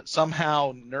 and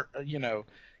somehow,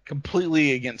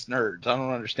 completely against nerds. I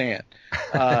don't understand.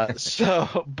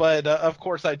 But of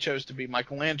course I chose to be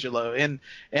Michelangelo, and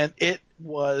it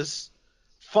was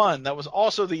fun. That was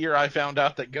also the year I found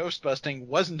out that ghost busting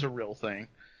wasn't a real thing.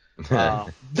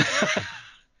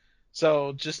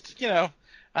 So just,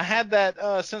 I had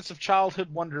that sense of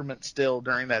childhood wonderment still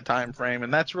during that time frame,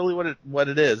 and that's really what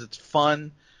it is. It's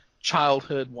fun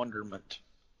childhood wonderment.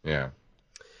 Yeah.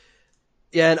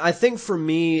 Yeah, and I think for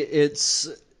me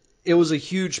it was a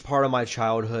huge part of my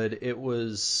childhood. It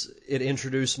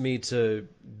introduced me to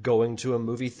going to a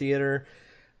movie theater.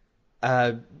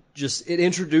 It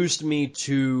introduced me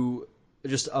to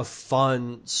just a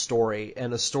fun story,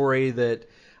 and a story that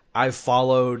I've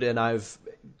followed and I've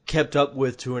kept up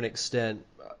with to an extent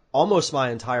almost my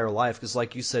entire life. Because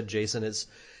like you said, Jason,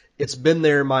 it's been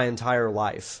there my entire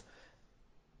life.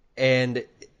 And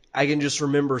I can just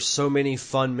remember so many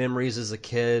fun memories as a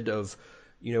kid of,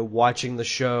 watching the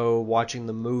show, watching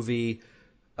the movie,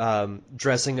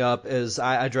 dressing up as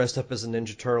I dressed up as a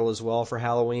Ninja Turtle as well for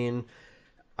Halloween.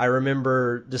 I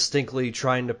remember distinctly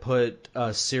trying to put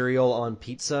cereal on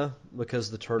pizza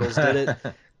because the Turtles did it,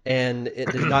 and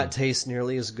it did not taste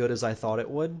nearly as good as I thought it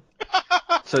would.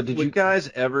 So did you guys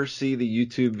ever see the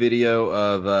YouTube video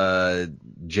of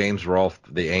James Rolfe,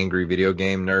 the angry video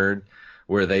game nerd,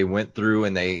 where they went through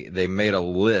and they made a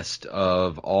list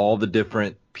of all the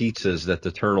different pizzas that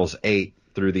the Turtles ate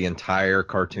through the entire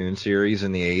cartoon series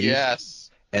in the 80s?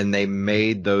 Yes. And they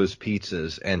made those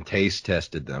pizzas and taste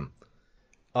tested them.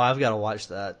 Oh, I've got to watch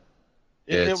that.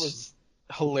 It was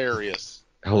hilarious.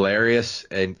 Hilarious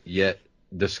and yet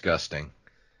disgusting.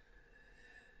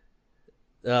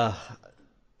 I'll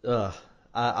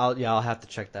have to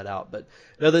check that out. But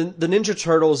the Ninja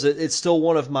Turtles, it's still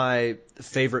one of my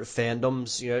favorite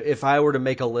fandoms. If I were to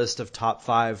make a list of top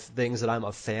 5 things that I'm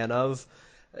a fan of,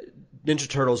 Ninja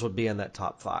Turtles would be in that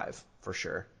top 5 for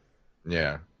sure.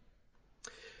 Yeah.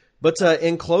 But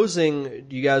in closing,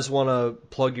 do you guys want to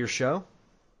plug your show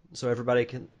so everybody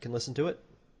can listen to it?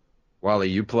 Wally,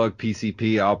 you plug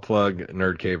PCP, I'll plug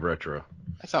Nerd Cave Retro.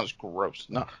 That sounds gross.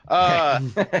 No.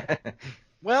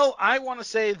 Well, I want to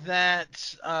say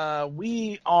that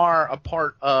we are a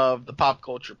part of the Pop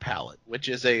Culture Palette, which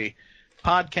is a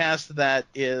podcast that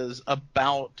is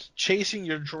about chasing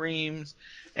your dreams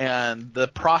and the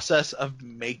process of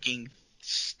making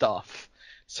stuff.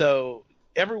 So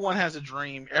everyone has a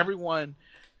dream. Everyone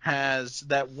has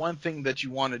that one thing that you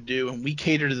want to do, and we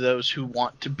cater to those who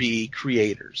want to be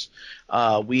creators.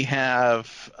 We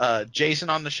have Jason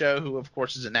on the show, who of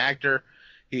course is an actor.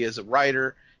 He is a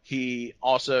writer. He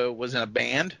also was in a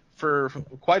band for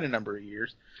quite a number of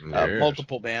years,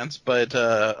 multiple bands, but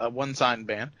a one-signed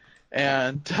band.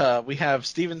 And we have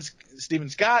Steven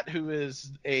Scott, who is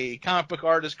a comic book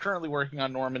artist currently working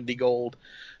on Normandy Gold.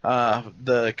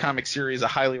 The comic series I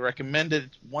highly recommend it.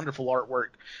 Wonderful artwork.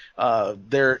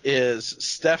 There is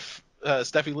Steffi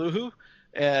Luhu.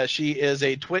 She is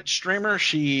a Twitch streamer.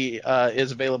 She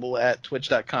is available at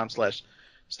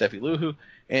twitch.com/Steffi Luhu,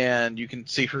 and you can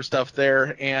see her stuff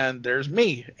there. And there's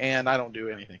me, and I don't do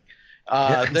anything.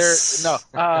 I'm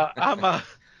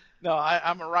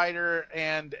a writer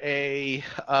and a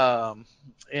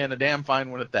damn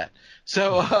fine one at that.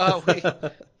 So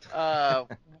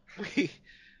we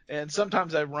and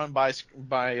sometimes I run by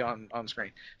on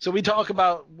screen. So we talk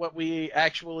about what we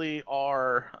actually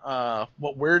are,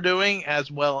 what we're doing,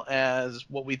 as well as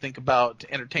what we think about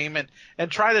entertainment, and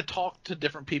try to talk to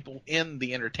different people in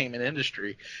the entertainment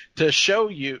industry to show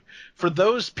you, for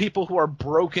those people who are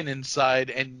broken inside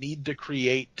and need to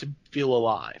create to feel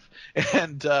alive.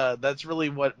 And that's really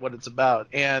what it's about.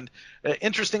 And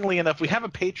interestingly enough, we have a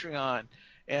Patreon.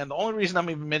 And the only reason I'm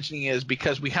even mentioning it is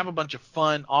because we have a bunch of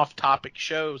fun off-topic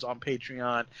shows on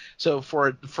Patreon. So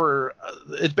for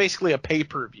it's basically a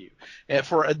pay-per-view. And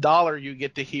for $1, you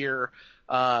get to hear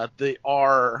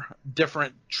our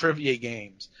different trivia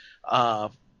games,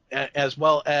 as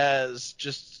well as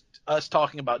just us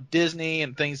talking about Disney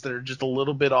and things that are just a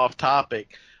little bit off-topic.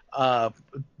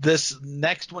 This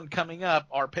next one coming up,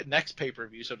 our next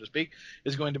pay-per-view, so to speak,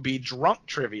 is going to be Drunk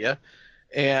Trivia.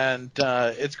 And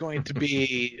it's going to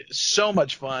be so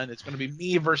much fun. It's going to be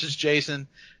me versus Jason,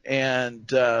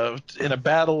 and in a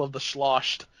battle of the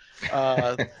sloshed.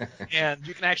 And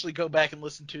you can actually go back and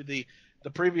listen to the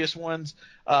previous ones.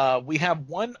 We have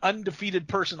one undefeated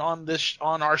person on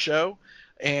our show,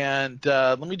 and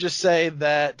let me just say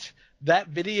that the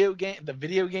video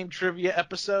game trivia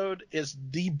episode is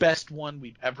the best one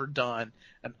we've ever done,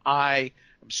 and I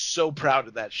am so proud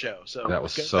of that show. So that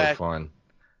was so fun.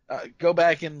 Go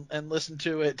back and listen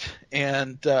to it,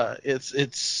 and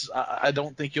it's I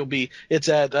don't think you'll be. It's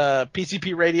at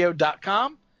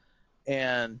pcpradio.com,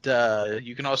 and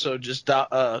you can also just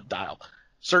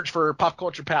search for Pop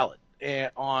Culture Palette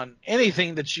on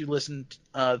anything that you listen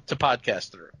to podcasts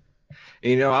through.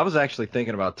 You know, I was actually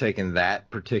thinking about taking that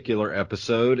particular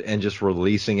episode and just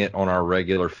releasing it on our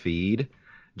regular feed,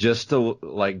 just to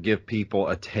give people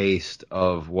a taste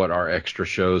of what our extra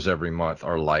shows every month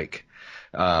are like.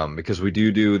 Because we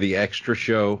do the extra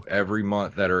show every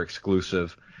month that are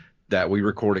exclusive, that we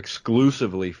record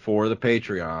exclusively for the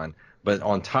Patreon. But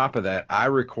on top of that, I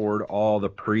record all the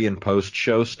pre and post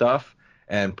show stuff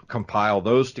and compile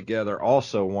those together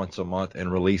also once a month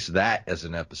and release that as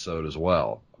an episode as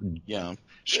well. Yeah,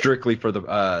 strictly for the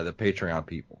Patreon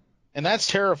people. And that's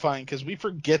terrifying because we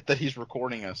forget that he's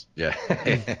recording us. Yeah.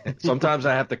 Sometimes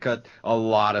I have to cut a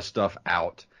lot of stuff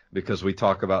out, because we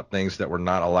talk about things that we're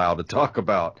not allowed to talk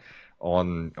about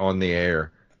on the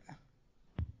air.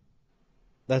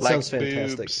 That sounds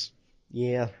fantastic. Boobs.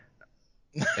 Yeah.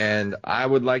 And I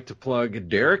would like to plug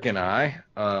Derek and I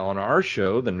on our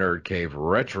show, the Nerd Cave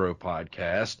Retro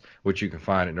Podcast, which you can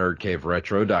find at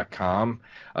nerdcaveretro.com.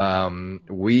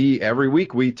 Every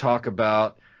week we talk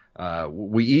about,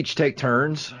 we each take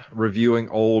turns reviewing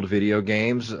old video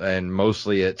games, and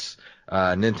mostly it's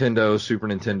Nintendo, Super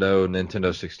Nintendo,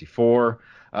 Nintendo 64.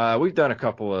 We've done a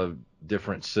couple of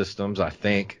different systems, I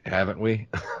think, haven't we?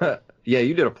 Yeah,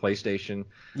 you did a PlayStation.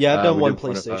 Yeah, I've done one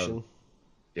PlayStation.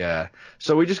 Yeah.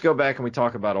 So we just go back and we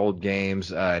talk about old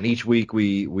games. And each week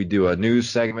we do a news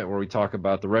segment where we talk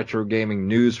about the retro gaming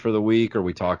news for the week, or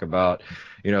we talk about,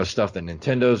 stuff that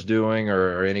Nintendo's doing,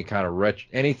 or any kind of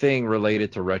anything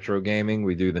related to retro gaming.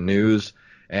 We do the news.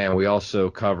 And we also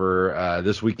cover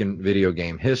this week in video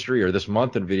game history, or this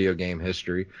month in video game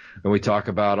history. And we talk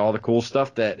about all the cool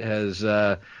stuff that has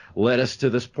led us to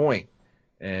this point.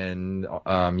 And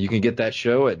you can get that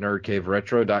show at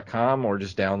nerdcaveretro.com, or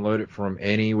just download it from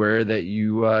anywhere that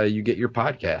you get your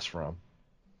podcast from.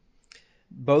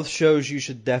 Both shows you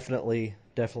should definitely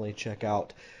check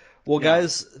out. Well,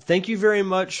 guys, thank you very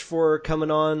much for coming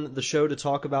on the show to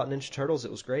talk about Ninja Turtles.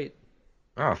 It was great.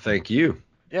 Oh, thank you.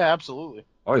 Yeah, absolutely.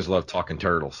 Always love talking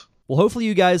turtles. Well, hopefully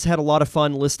you guys had a lot of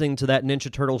fun listening to that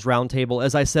Ninja Turtles roundtable.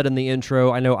 As I said in the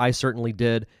intro, I know I certainly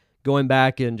did. going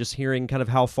back and just hearing kind of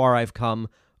how far I've come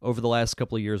over the last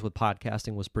couple of years with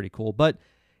podcasting was pretty cool. But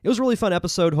it was a really fun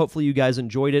episode. Hopefully you guys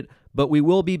enjoyed it. But we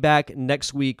will be back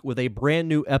next week with a brand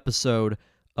new episode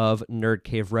of Nerd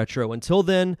Cave Retro. Until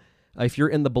then, if you're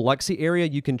in the Biloxi area,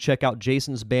 you can check out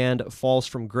Jason's band Falls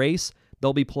from Grace.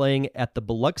 They'll be playing at the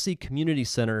Biloxi Community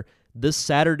Center this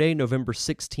Saturday, November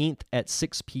 16th at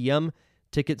 6 p.m.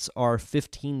 Tickets are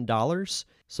 $15.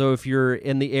 So if you're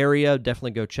in the area,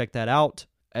 definitely go check that out.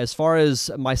 As far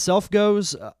as myself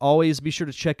goes, always be sure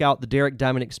to check out the Derek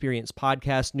Diamond Experience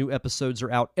podcast. New episodes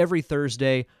are out every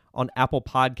Thursday on Apple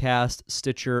Podcast,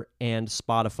 Stitcher, and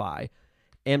Spotify.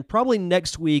 And probably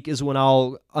next week is when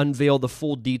I'll unveil the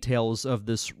full details of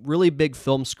this really big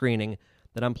film screening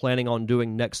that I'm planning on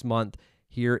doing next month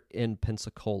here in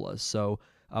Pensacola. So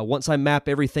once I map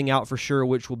everything out for sure,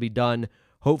 which will be done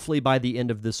hopefully by the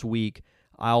end of this week,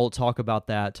 I'll talk about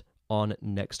that on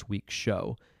next week's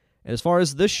show. And as far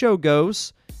as this show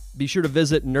goes, be sure to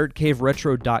visit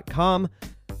nerdcaveretro.com.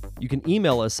 You can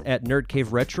email us at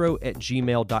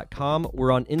nerdcaveretro@gmail.com.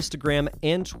 We're on Instagram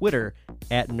and Twitter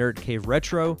at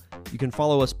nerdcaveretro. You can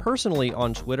follow us personally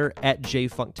on Twitter at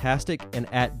jfunktastic and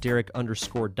at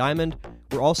Derek_Diamond.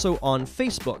 We're also on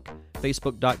Facebook,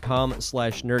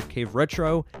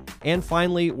 facebook.com/nerdcaveretro. And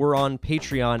finally, we're on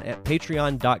Patreon at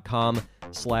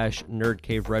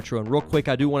patreon.com/nerdcaveretro. And real quick,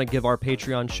 I do want to give our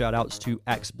Patreon shout-outs to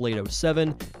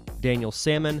AxeBlade07, Daniel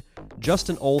Salmon,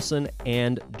 Justin Olson,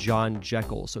 and John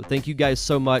Jekyll. So thank you guys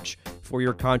so much for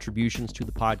your contributions to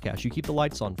the podcast. You keep the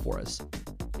lights on for us.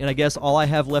 And I guess all I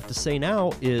have left to say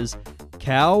now is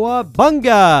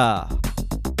Cowabunga!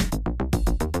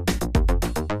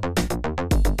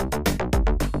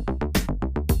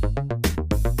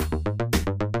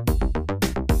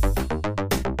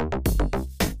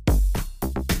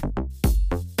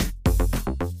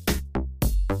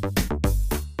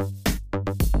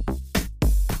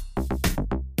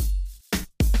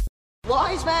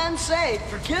 Wise man say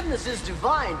forgiveness is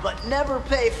divine, but never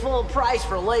pay full price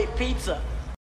for late pizza.